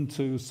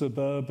into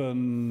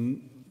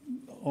suburban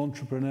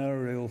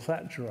entrepreneurial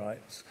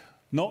Thatcherites.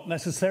 Not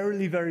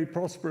necessarily very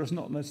prosperous,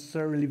 not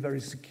necessarily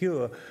very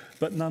secure,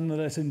 but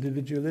nonetheless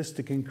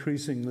individualistic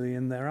increasingly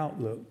in their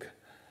outlook.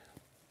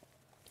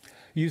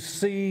 You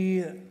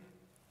see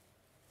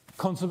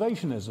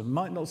conservationism.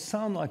 Might not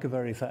sound like a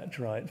very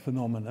Thatcherite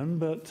phenomenon,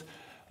 but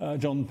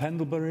John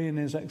Pendlebury, in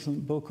his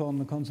excellent book on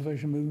the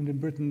conservation movement in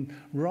Britain,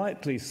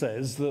 rightly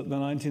says that the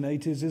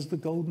 1980s is the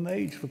golden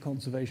age for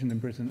conservation in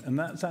Britain, and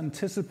that's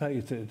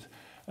anticipated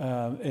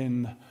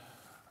in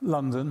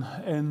London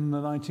in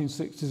the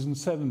 1960s and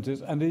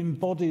 70s, and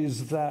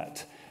embodies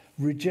that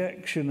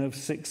rejection of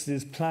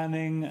 60s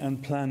planning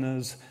and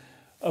planners,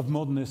 of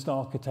modernist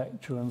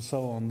architecture and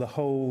so on, the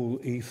whole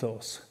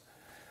ethos.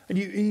 And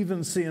you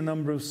even see a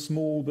number of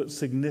small but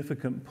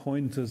significant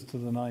pointers to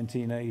the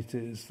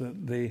 1980s,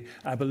 that the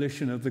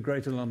abolition of the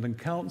Greater London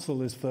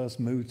Council is first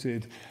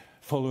mooted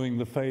following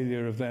the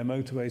failure of their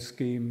motorway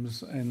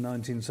schemes in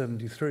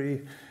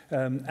 1973.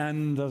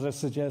 And as I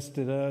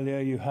suggested earlier,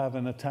 you have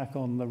an attack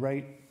on the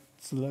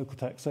rates, the local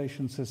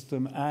taxation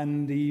system,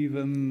 and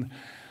even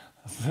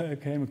I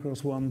came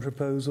across one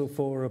proposal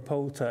for a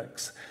poll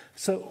tax.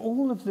 So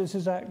all of this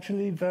is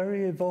actually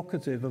very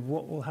evocative of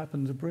what will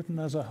happen to Britain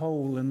as a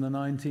whole in the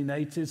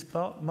 1980s,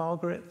 but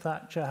Margaret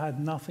Thatcher had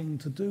nothing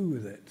to do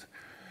with it.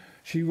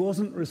 She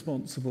wasn't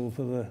responsible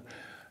for the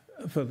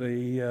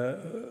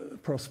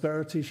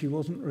prosperity. She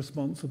wasn't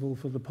responsible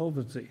for the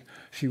poverty.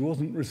 She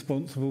wasn't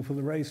responsible for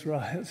the race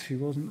riots. She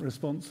wasn't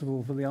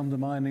responsible for the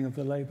undermining of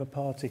the Labour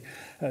Party.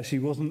 She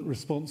wasn't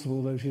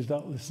responsible, though she's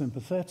doubtless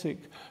sympathetic,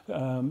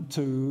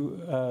 to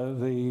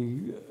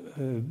the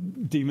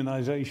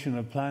demonisation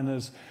of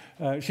planners.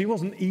 She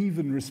wasn't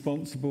even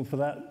responsible for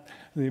that,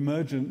 the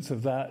emergence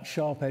of that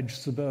sharp-edged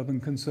suburban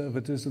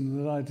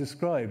conservatism that I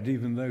described,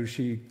 even though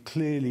she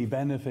clearly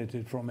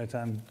benefited from it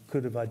and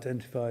could have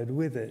identified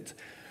with it.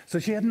 So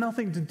she had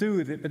nothing to do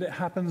with it, but it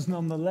happens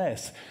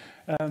nonetheless.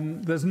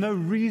 There's no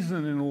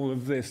reason in all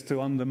of this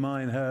to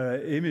undermine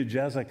her image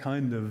as a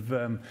kind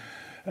of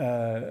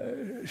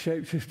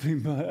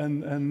shape-shifting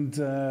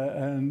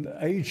and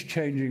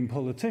age-changing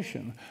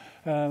politician.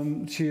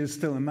 She is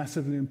still a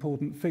massively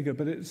important figure,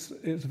 but it's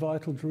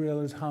vital to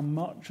realise how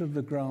much of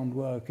the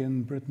groundwork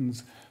in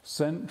Britain's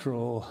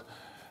central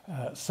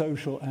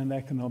social and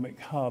economic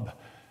hub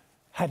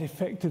had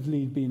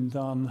effectively been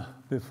done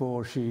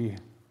before she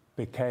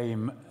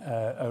became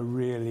a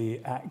really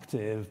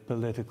active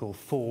political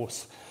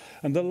force.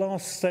 And the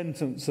last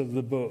sentence of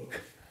the book,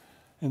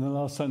 in the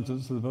last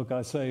sentence of the book,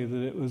 I say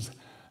that it was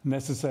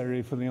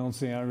necessary for the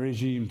ancien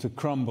regime to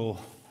crumble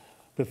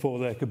before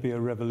there could be a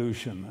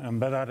revolution. And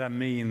by that I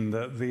mean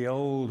that the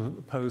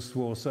old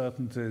post-war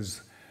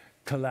certainties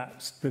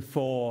collapsed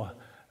before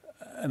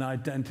an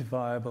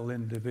identifiable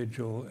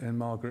individual in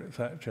Margaret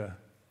Thatcher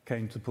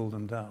came to pull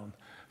them down.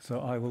 So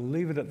I will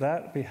leave it at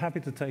that. Be happy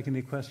to take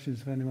any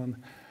questions if anyone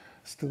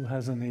still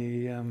has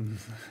any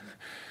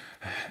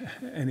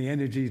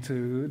energy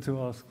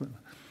to ask them.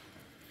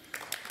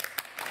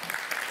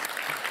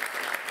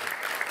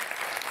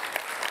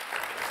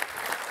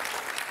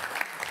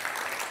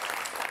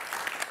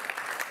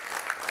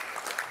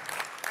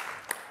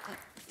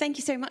 Thank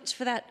you so much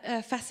for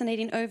that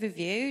fascinating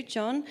overview,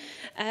 John.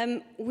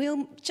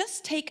 We'll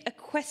just take a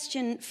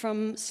question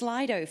from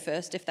Slido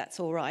first, if that's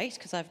all right,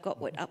 because I've got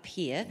it up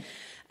here.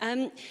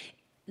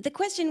 The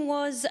question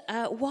was,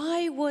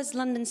 why was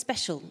London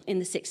special in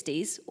the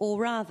 60s? Or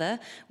rather,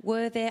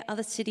 were there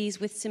other cities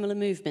with similar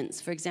movements,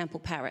 for example,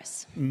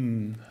 Paris?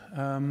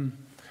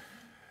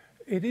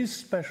 It is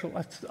special.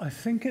 I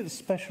think it's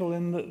special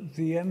in that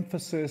the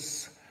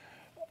emphasis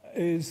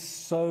is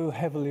so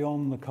heavily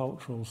on the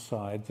cultural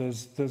side.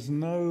 There's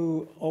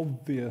no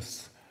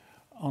obvious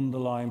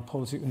underlying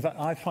politics. In fact,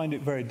 I find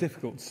it very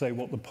difficult to say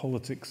what the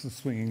politics of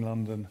swinging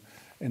London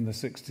in the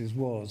 60s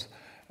was.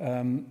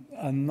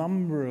 A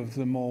number of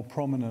the more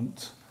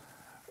prominent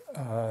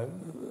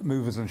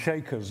movers and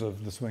shakers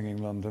of the swinging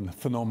London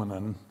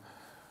phenomenon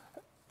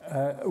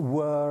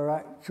were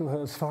actually,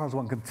 as far as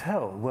one could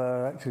tell,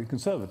 were actually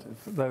conservative,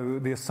 though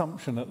the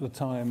assumption at the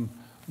time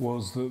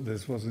was that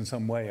this was in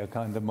some way a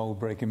kind of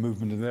mold-breaking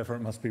movement and therefore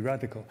it must be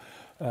radical.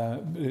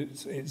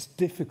 It's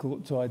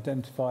difficult to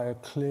identify a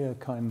clear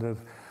kind of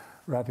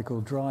radical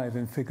drive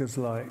in figures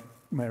like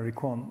Mary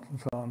Quant and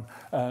so on.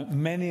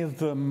 Many of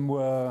them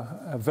were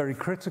very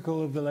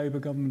critical of the Labour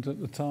government at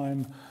the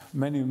time.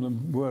 Many of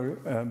them were,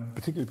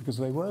 particularly because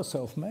they were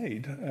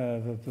self-made,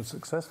 the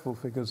successful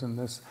figures in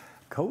this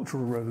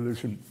cultural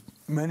revolution.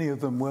 Many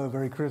of them were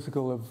very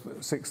critical of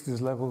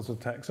 60s levels of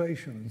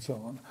taxation and so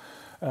on.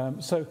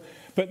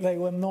 But they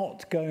were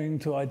not going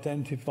to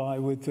identify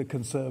with the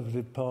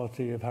Conservative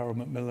Party of Harold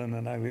Macmillan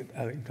and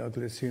Alec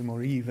Douglas Hume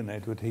or even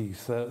Edward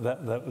Heath.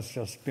 That was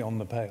just beyond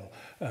the pale.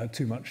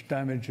 Too much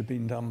damage had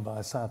been done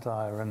by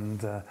satire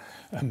and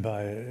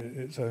by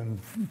its own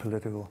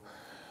political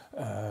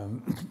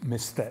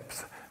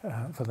missteps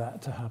for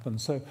that to happen.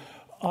 So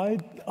I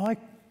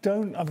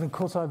don't, I mean, of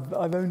course,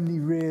 I've only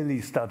really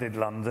studied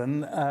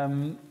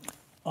London.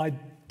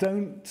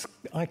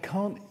 I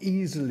can't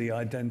easily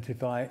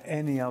identify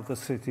any other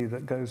city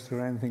that goes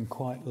through anything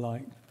quite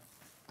like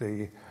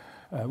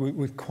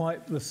with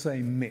quite the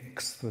same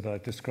mix that I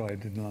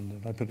described in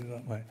London. I put it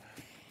that way.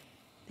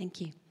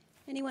 Thank you.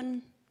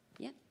 Anyone?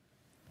 Yeah.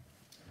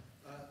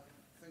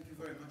 Thank you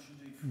very much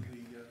indeed for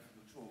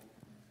the talk.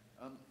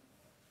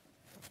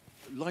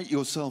 Like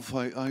yourself,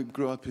 I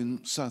grew up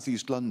in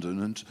southeast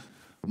London, and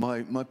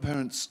my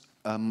parents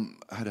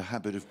had a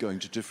habit of going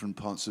to different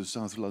parts of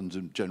South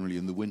London, generally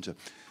in the winter.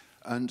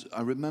 And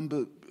I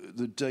remember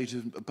the date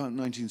of about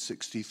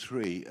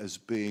 1963 as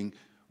being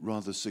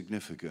rather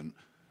significant.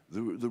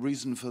 The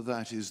reason for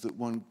that is that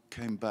one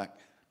came back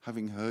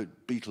having heard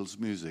Beatles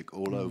music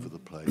all over the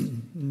place.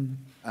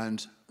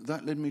 And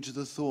that led me to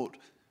the thought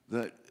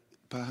that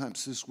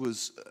perhaps this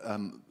was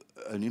an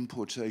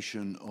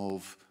importation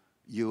of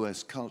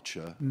US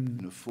culture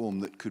in a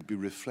form that could be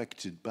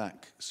reflected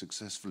back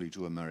successfully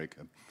to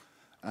America.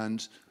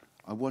 And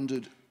I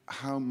wondered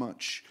how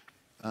much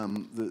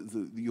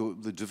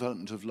the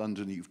development of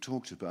London that you've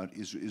talked about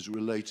is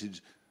related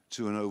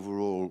to an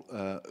overall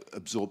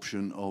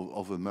absorption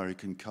of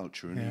American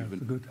culture and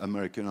even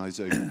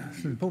Americanization.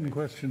 It's an important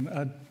question.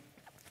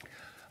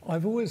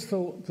 I've always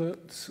thought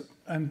that,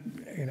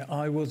 and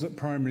I was at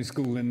primary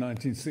school in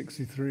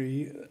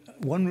 1963.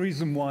 One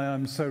reason why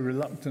I'm so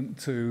reluctant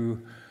to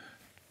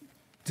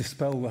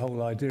dispel the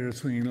whole idea of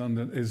swinging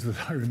London is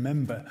that I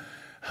remember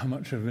how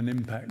much of an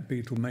impact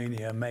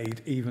Beatlemania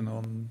made even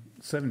on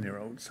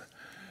 7-year-olds.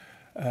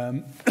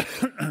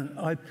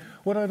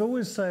 What I'd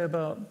always say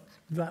about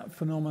that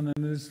phenomenon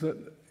is that,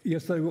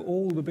 yes, they were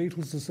all, the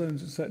Beatles, the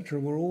Stones, etc.,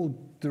 were all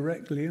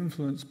directly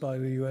influenced by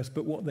the US,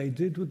 but what they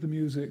did with the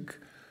music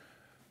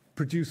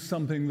produced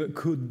something that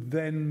could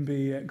then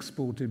be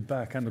exported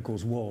back, and of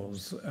course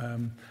was,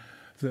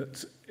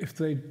 that if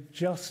they'd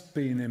just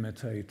been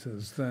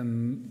imitators,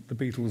 then the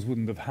Beatles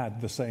wouldn't have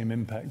had the same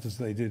impact as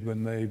they did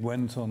when they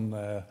went on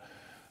their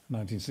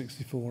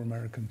 1964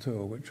 American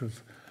tour, which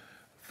was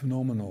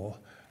phenomenal.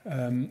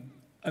 And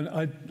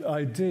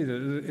I did.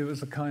 It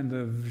was a kind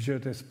of jeu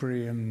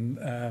d'esprit and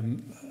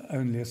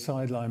only a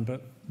sideline,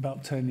 but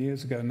about 10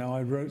 years ago now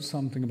I wrote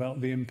something about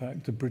the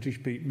impact of British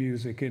beat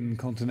music in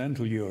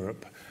continental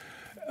Europe,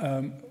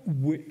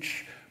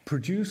 which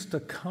produced a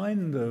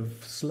kind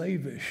of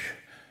slavish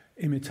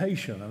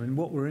imitation. I mean,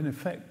 what were in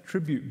effect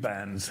tribute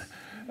bands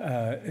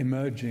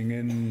emerging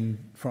in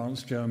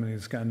France, Germany,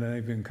 the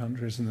Scandinavian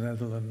countries, and the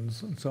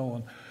Netherlands, and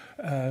so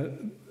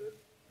on,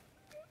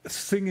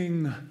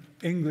 singing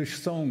English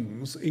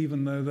songs,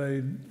 even though they,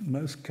 in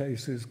most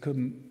cases,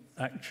 couldn't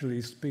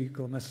actually speak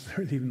or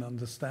necessarily even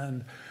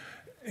understand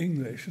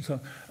English. So,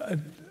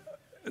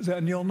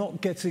 and you're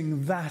not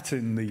getting that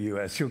in the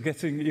US. You're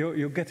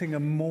getting a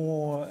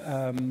more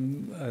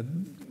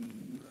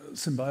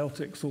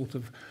symbiotic sort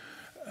of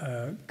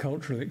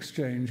cultural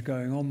exchange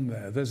going on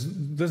there.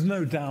 There's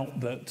no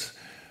doubt that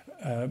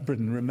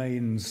Britain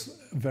remains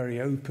very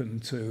open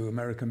to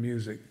American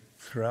music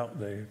throughout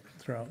the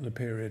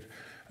period.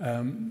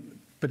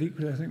 But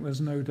equally, I think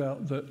there's no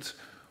doubt that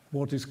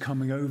what is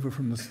coming over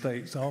from the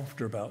States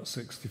after about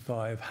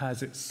 65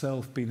 has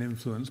itself been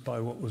influenced by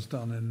what was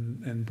done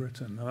in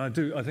Britain. And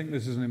I think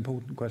this is an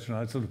important question.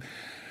 I sort of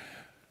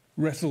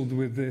wrestled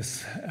with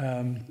this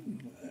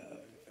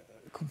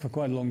for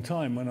quite a long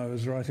time when I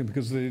was writing,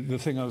 because the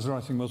thing I was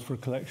writing was for a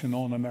collection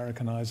on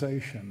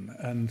Americanization.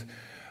 And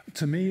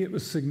to me, it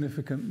was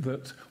significant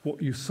that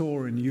what you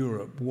saw in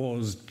Europe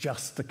was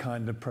just a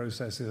kind of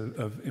process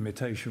of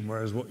imitation,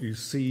 whereas what you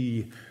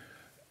see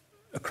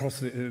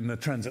across in the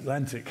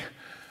transatlantic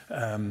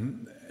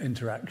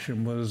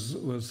interaction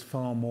was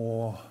far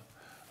more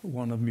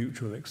one of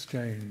mutual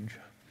exchange.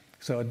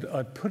 So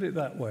I'd put it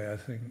that way, I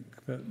think.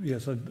 But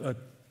yes, I'd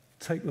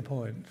take the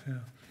point, yeah.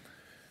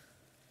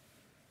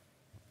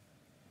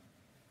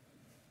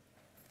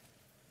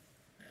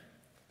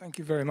 Thank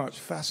you very much.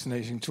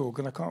 Fascinating talk,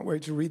 and I can't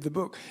wait to read the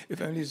book,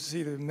 if only to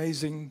see the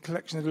amazing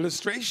collection of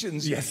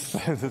illustrations. Yes,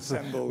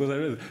 assembled.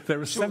 Well, there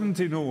are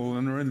 70 in all,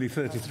 and there are only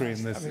 33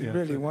 in this. I mean,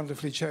 really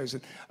wonderfully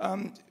chosen.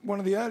 One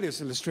of the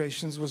earliest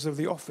illustrations was of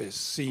the office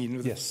scene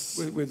with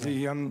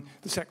the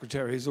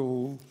secretaries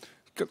all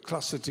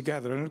clustered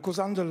together, and of course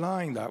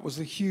underlying that was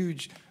the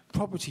huge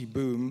property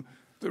boom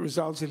that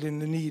resulted in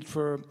the need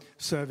for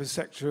service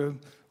sector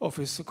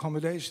office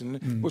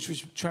accommodation,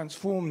 which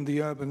transformed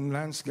the urban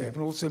landscape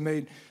and also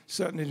made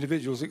certain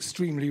individuals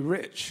extremely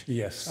rich.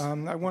 Yes.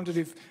 I wondered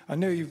if, I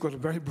know you've got a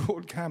very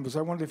broad canvas,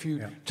 I wonder if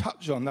you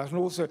touch on that. And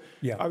also,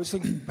 I was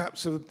thinking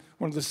perhaps of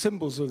one of the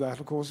symbols of that,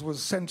 of course,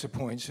 was Centre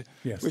Point,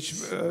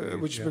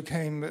 which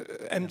became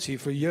empty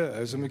for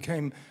years and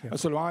became a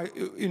sort of,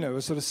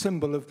 a sort of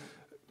symbol of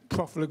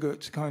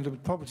profligate kind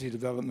of property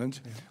development,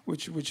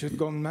 which had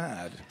gone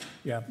mad.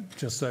 Yeah,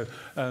 just so.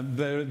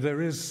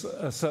 There is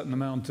a certain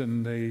amount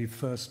in the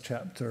first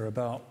chapter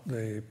about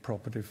the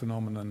property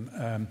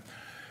phenomenon.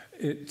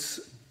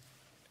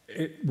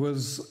 It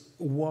was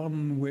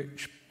one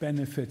which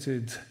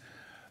benefited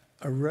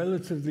a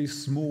relatively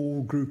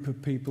small group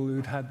of people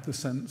who'd had the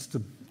sense to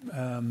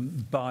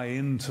buy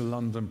into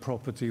London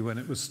property when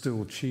it was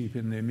still cheap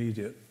in the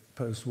immediate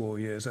post-war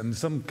years, and in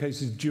some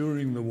cases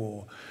during the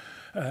war,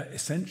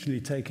 essentially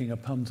taking a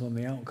punt on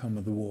the outcome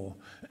of the war,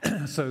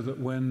 so that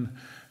when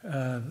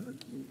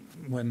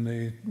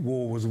the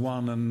war was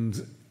won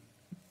and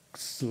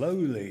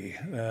slowly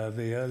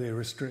the earlier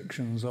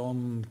restrictions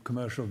on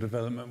commercial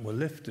development were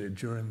lifted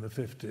during the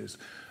 50s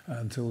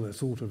until they're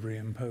sort of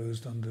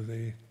reimposed under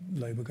the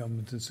Labour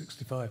government in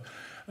 65.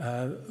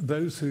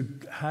 Those who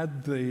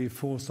had the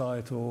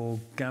foresight or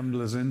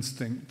gambler's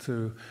instinct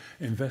to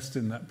invest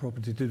in that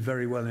property did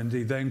very well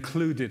indeed. They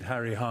included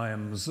Harry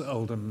Hyam's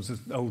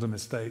Oldham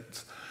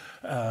Estates,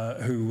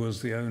 who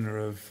was the owner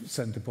of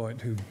Centre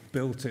Point, who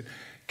built it,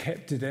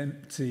 kept it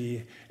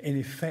empty in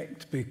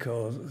effect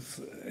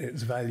because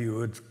its value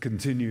would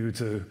continue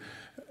to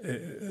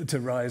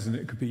rise and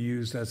it could be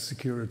used as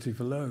security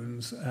for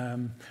loans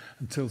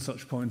until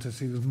such point as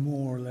he was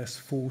more or less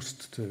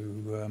forced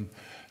to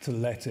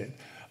let it.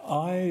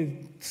 I,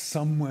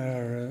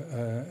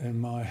 somewhere in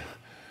my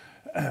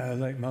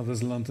late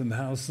mother's London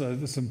house,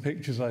 there's some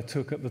pictures I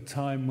took at the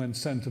time when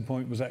Centre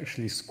Point was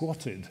actually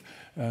squatted,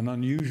 an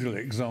unusual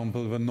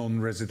example of a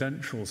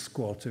non-residential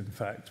squat, in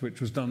fact,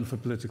 which was done for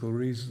political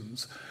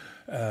reasons.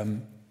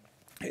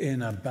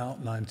 In about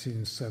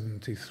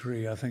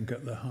 1973, I think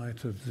at the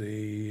height of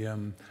the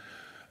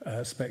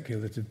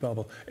speculative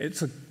bubble.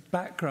 It's a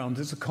background,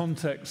 it's a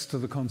context to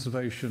the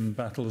conservation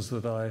battles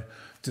that I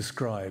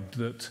described,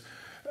 that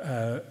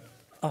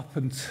up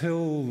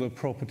until the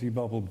property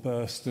bubble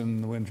burst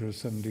in the winter of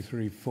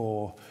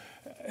 73-4,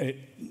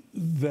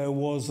 there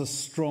was a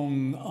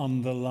strong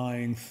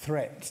underlying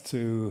threat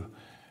to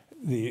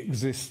the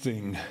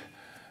existing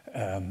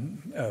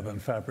urban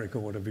fabric, or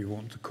whatever you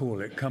want to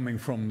call it, coming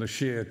from the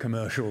sheer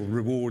commercial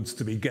rewards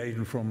to be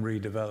gained from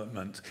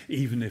redevelopment,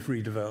 even if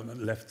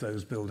redevelopment left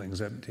those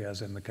buildings empty,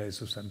 as in the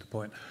case of Centre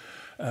Point.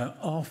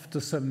 After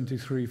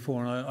 73-4,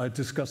 and I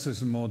discuss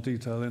this in more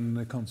detail in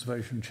the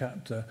conservation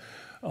chapter,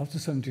 after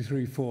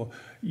 73-4,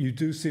 you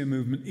do see a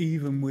movement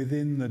even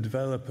within the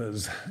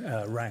developers'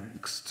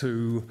 ranks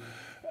to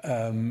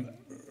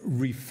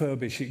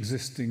refurbish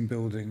existing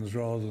buildings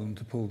rather than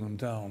to pull them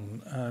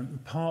down,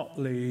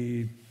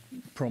 partly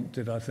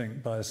prompted, I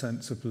think, by a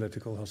sense of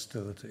political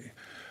hostility.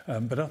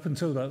 But up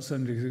until about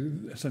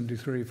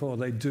 73-4,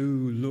 they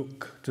do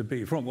look to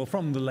be, from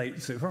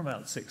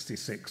about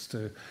 66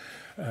 to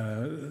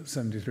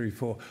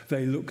 73-4,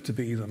 they look to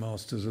be the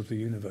masters of the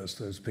universe,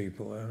 those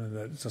people.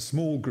 It's a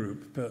small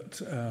group,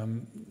 but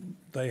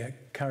they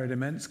carried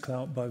immense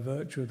clout by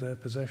virtue of their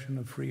possession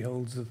of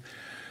freeholds of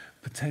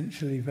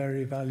potentially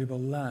very valuable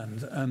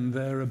land, and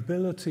their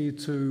ability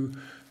to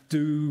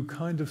do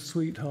kind of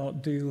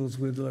sweetheart deals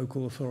with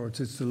local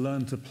authorities, to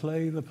learn to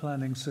play the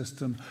planning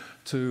system,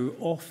 to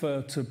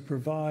offer to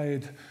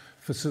provide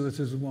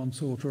facilities of one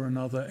sort or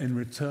another in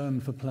return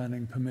for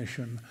planning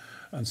permission,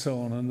 and so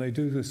on. And they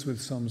do this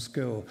with some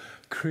skill,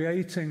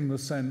 creating the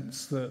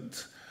sense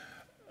that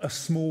a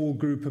small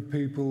group of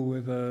people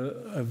with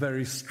a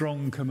very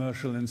strong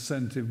commercial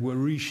incentive were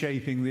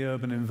reshaping the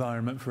urban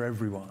environment for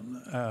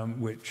everyone,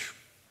 which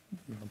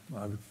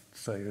I would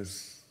say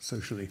is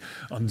socially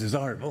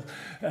undesirable,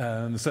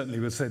 and certainly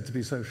was said to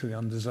be socially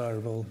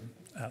undesirable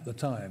at the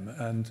time.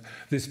 And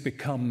this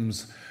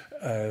becomes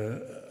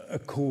a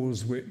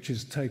cause which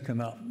is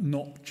taken up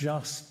not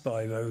just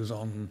by those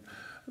on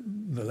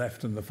the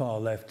left and the far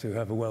left who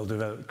have a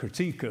well-developed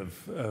critique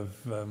of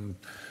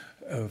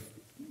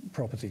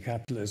property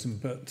capitalism,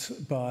 but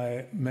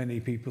by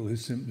many people who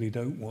simply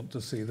don't want to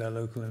see their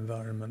local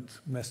environment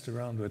messed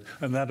around with.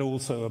 And that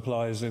also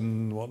applies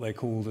in what they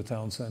call the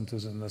town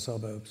centres and the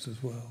suburbs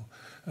as well,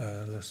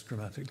 less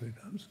dramatically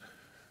perhaps.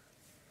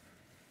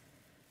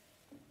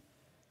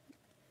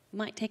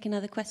 Might take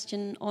another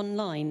question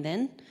online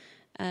then.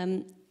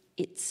 I'm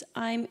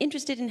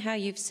interested in how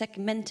you've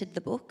segmented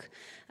the book.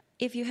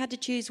 If you had to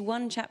choose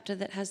one chapter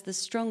that has the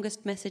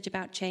strongest message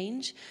about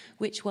change,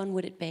 which one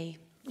would it be?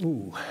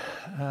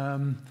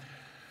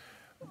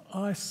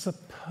 I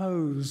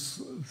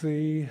suppose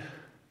there's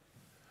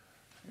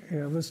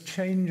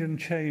change and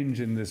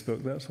change in this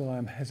book. That's why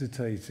I'm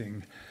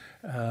hesitating.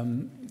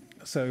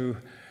 So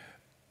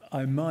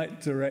I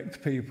might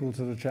direct people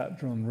to the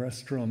chapter on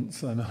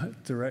restaurants. I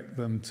might direct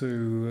them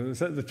to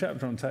the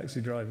chapter on taxi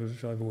drivers,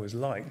 which I've always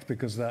liked,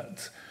 because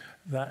that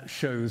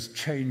shows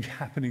change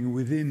happening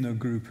within a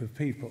group of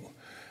people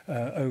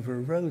over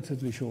a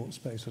relatively short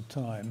space of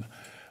time.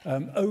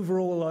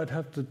 Overall, I'd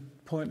have to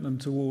point them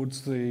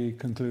towards the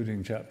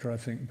concluding chapter, I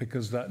think,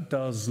 because that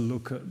does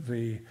look at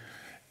the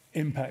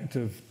impact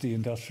of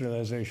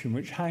deindustrialization,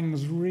 which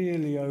hangs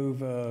really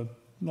over,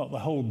 not the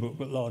whole book,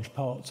 but large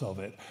parts of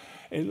it.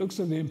 It looks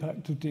at the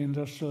impact of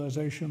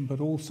deindustrialization,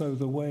 but also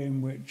the way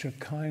in which a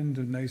kind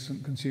of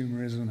nascent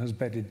consumerism has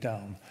bedded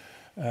down,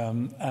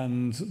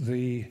 and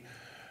the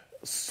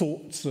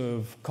sorts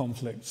of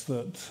conflicts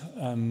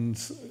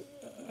and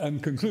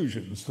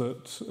conclusions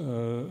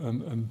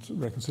and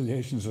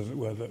reconciliations, as it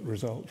were, that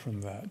result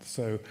from that.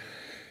 So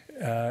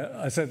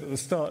I said at the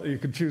start you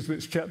could choose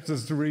which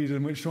chapters to read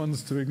and which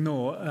ones to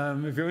ignore.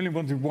 If you only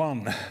wanted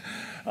one,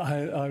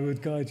 I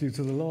would guide you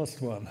to the last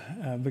one,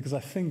 because I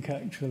think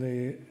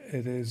actually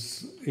it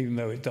is, even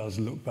though it does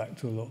look back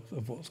to a lot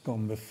of what's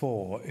gone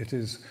before, it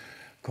is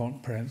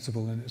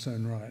comprehensible in its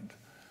own right.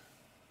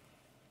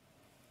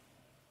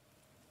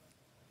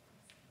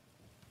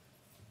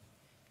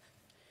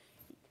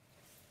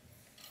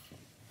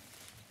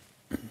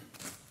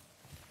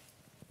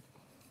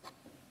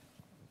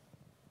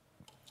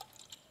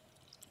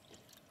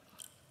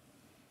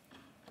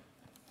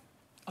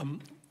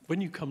 When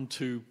you come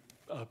to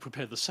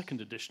prepare the second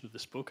edition of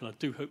this book, and I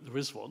do hope there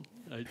is one,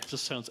 it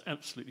just sounds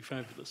absolutely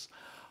fabulous,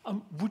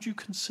 would you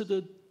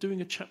consider doing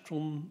a chapter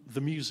on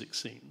the music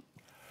scene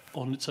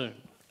on its own?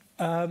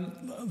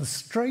 The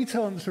straight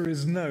answer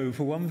is no,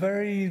 for one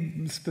very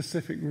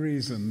specific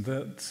reason,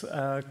 that,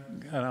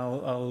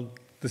 and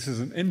this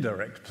is an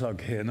indirect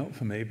plug here, not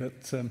for me,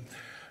 but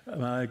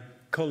my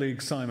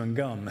colleague Simon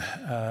Gunn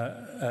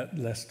at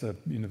Leicester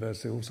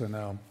University, also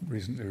now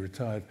recently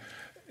retired,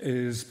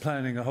 is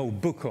planning a whole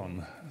book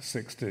on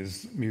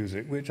 60s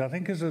music, which I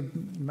think is a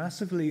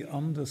massively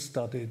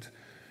understudied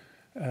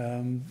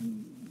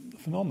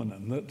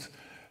phenomenon, that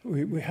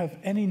we have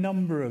any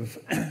number of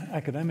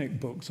academic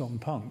books on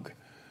punk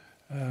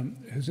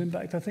whose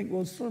impact I think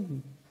was sort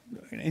of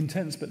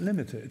intense but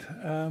limited.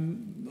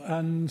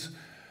 And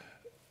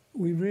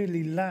we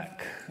really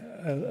lack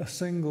a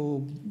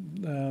single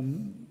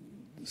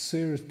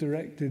serious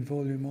directed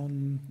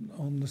volume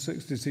on the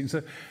 60s scene.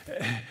 So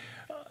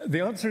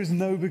the answer is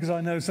no, because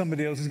I know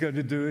somebody else is going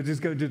to do it,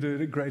 is going to do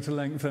it at greater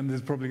length, and is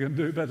probably going to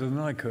do it better than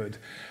I could.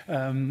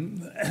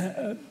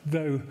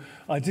 Though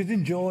I did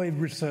enjoy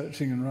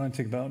researching and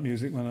writing about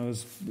music when I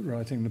was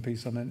writing the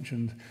piece I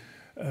mentioned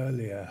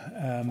earlier.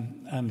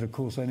 And of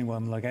course,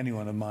 anyone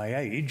of my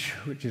age,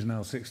 which is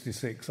now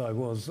 66, I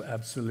was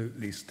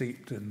absolutely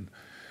steeped in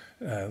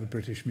the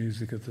British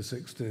music of the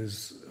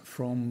 60s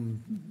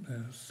from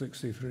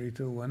 63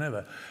 till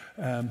whenever.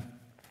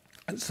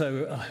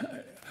 So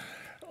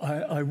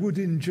I would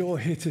enjoy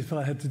it if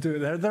I had to do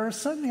it. There are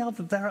certainly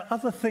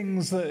other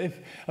things that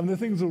the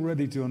thing's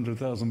already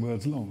 200,000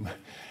 words long,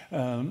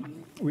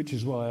 which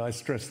is why I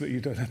stress that you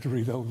don't have to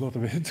read a whole lot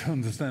of it to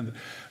understand it.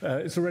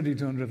 It's already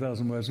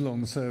 200,000 words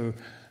long, so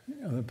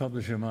the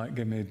publisher might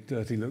give me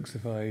dirty looks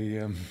if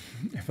I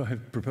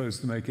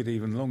propose to make it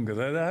even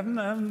longer. I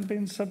haven't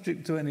been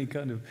subject to any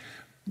kind of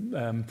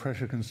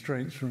pressure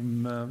constraints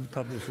from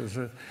publishers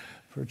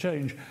for a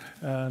change,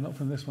 not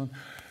from this one.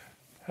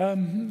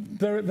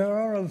 There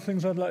are other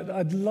things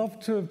I'd love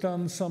to have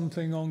done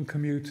something on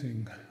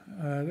commuting.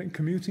 I think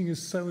commuting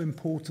is so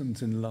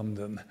important in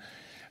London.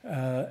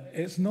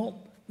 It's not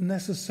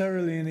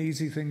necessarily an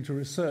easy thing to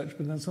research,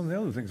 but then some of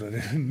the other things I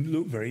didn't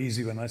look very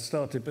easy when I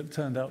started, but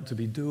turned out to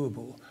be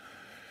doable.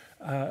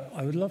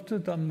 I would love to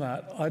have done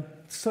that. I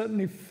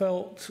certainly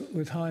felt,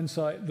 with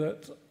hindsight,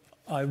 that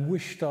I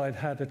wished I'd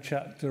had a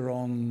chapter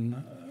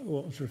on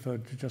what was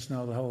referred to just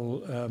now, the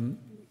whole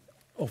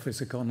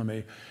office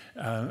economy,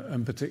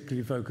 and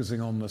particularly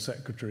focusing on the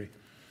secretary,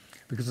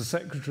 because the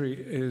secretary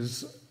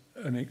is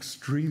an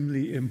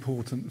extremely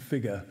important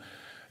figure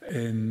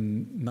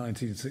in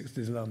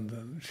 1960s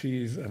London.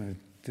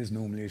 It is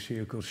normally a she,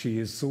 of course. She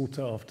is sought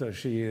after.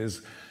 She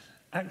is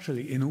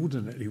actually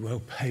inordinately well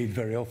paid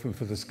very often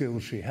for the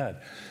skills she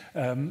had.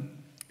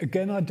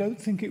 Again, I don't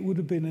think it would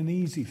have been an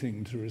easy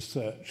thing to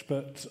research,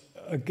 but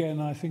again,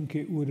 I think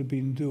it would have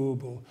been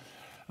doable.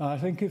 I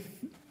think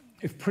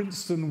if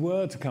Princeton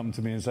were to come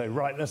to me and say,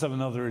 right, let's have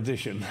another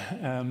edition,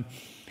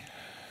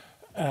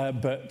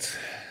 but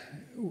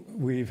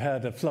we've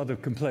had a flood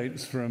of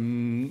complaints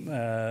from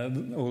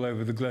all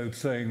over the globe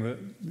saying that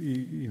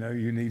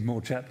you need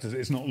more chapters,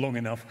 it's not long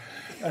enough,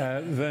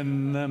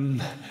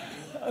 then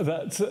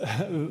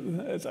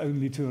it's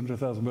only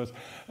 200,000 words.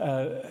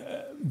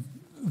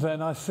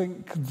 Then I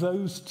think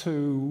those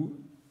two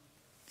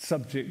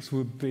subjects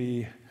would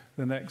be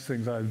the next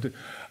things I would do.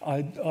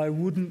 I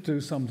wouldn't do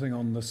something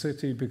on the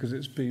city because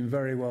it's been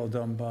very well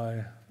done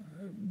by,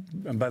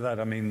 and by that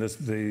I mean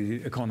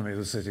the economy of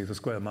the city, the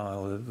square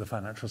mile, the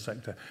financial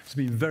sector. It's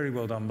been very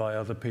well done by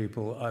other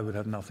people. I would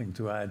have nothing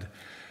to add.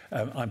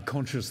 I'm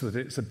conscious that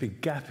it's a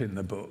big gap in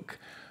the book,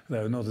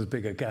 though not as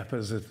big a gap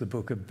as if the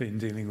book had been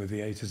dealing with the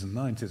 80s and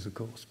 90s, of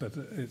course, but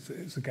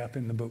it's a gap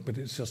in the book, but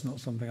it's just not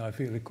something I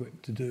feel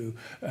equipped to do,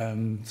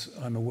 and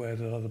I'm aware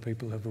that other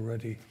people have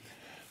already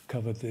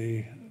covered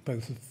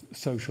both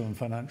social and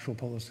financial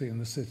policy in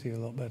the city a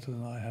lot better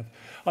than I have.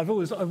 I've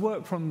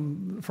worked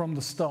from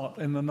the start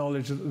in the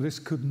knowledge that this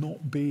could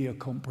not be a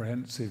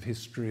comprehensive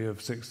history of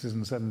 60s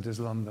and 70s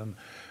London.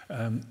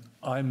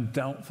 I'm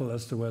doubtful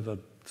as to whether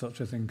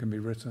such a thing can be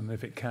written.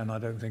 If it can, I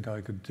don't think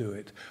I could do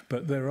it.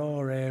 But there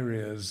are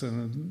areas,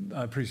 and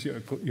I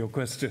appreciate your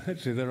question,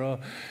 actually, there are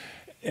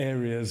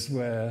areas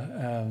where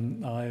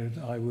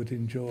I would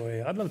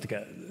enjoy. I'd love to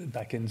get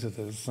back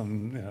into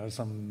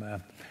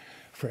some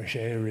fresh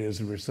areas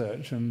of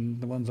research,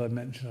 and the ones I've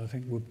mentioned I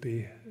think would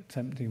be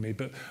tempting me,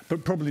 but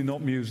probably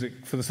not music,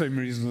 for the same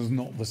reason as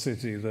not the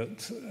city,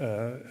 that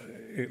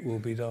it will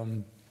be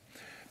done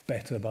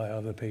better by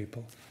other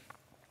people.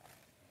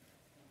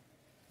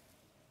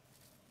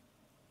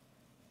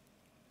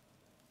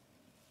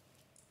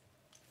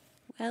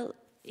 Well,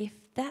 if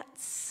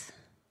that's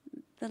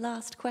the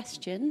last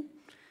question,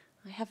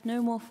 I have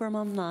no more from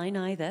online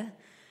either.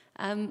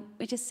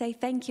 We just say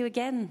thank you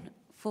again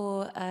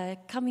for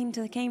coming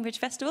to the Cambridge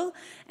Festival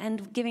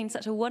and giving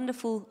such a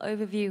wonderful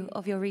overview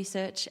of your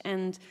research,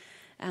 and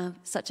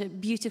such a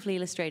beautifully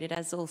illustrated,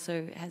 as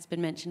also has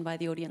been mentioned by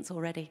the audience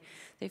already.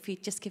 So if you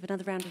just give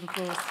another round of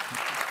applause.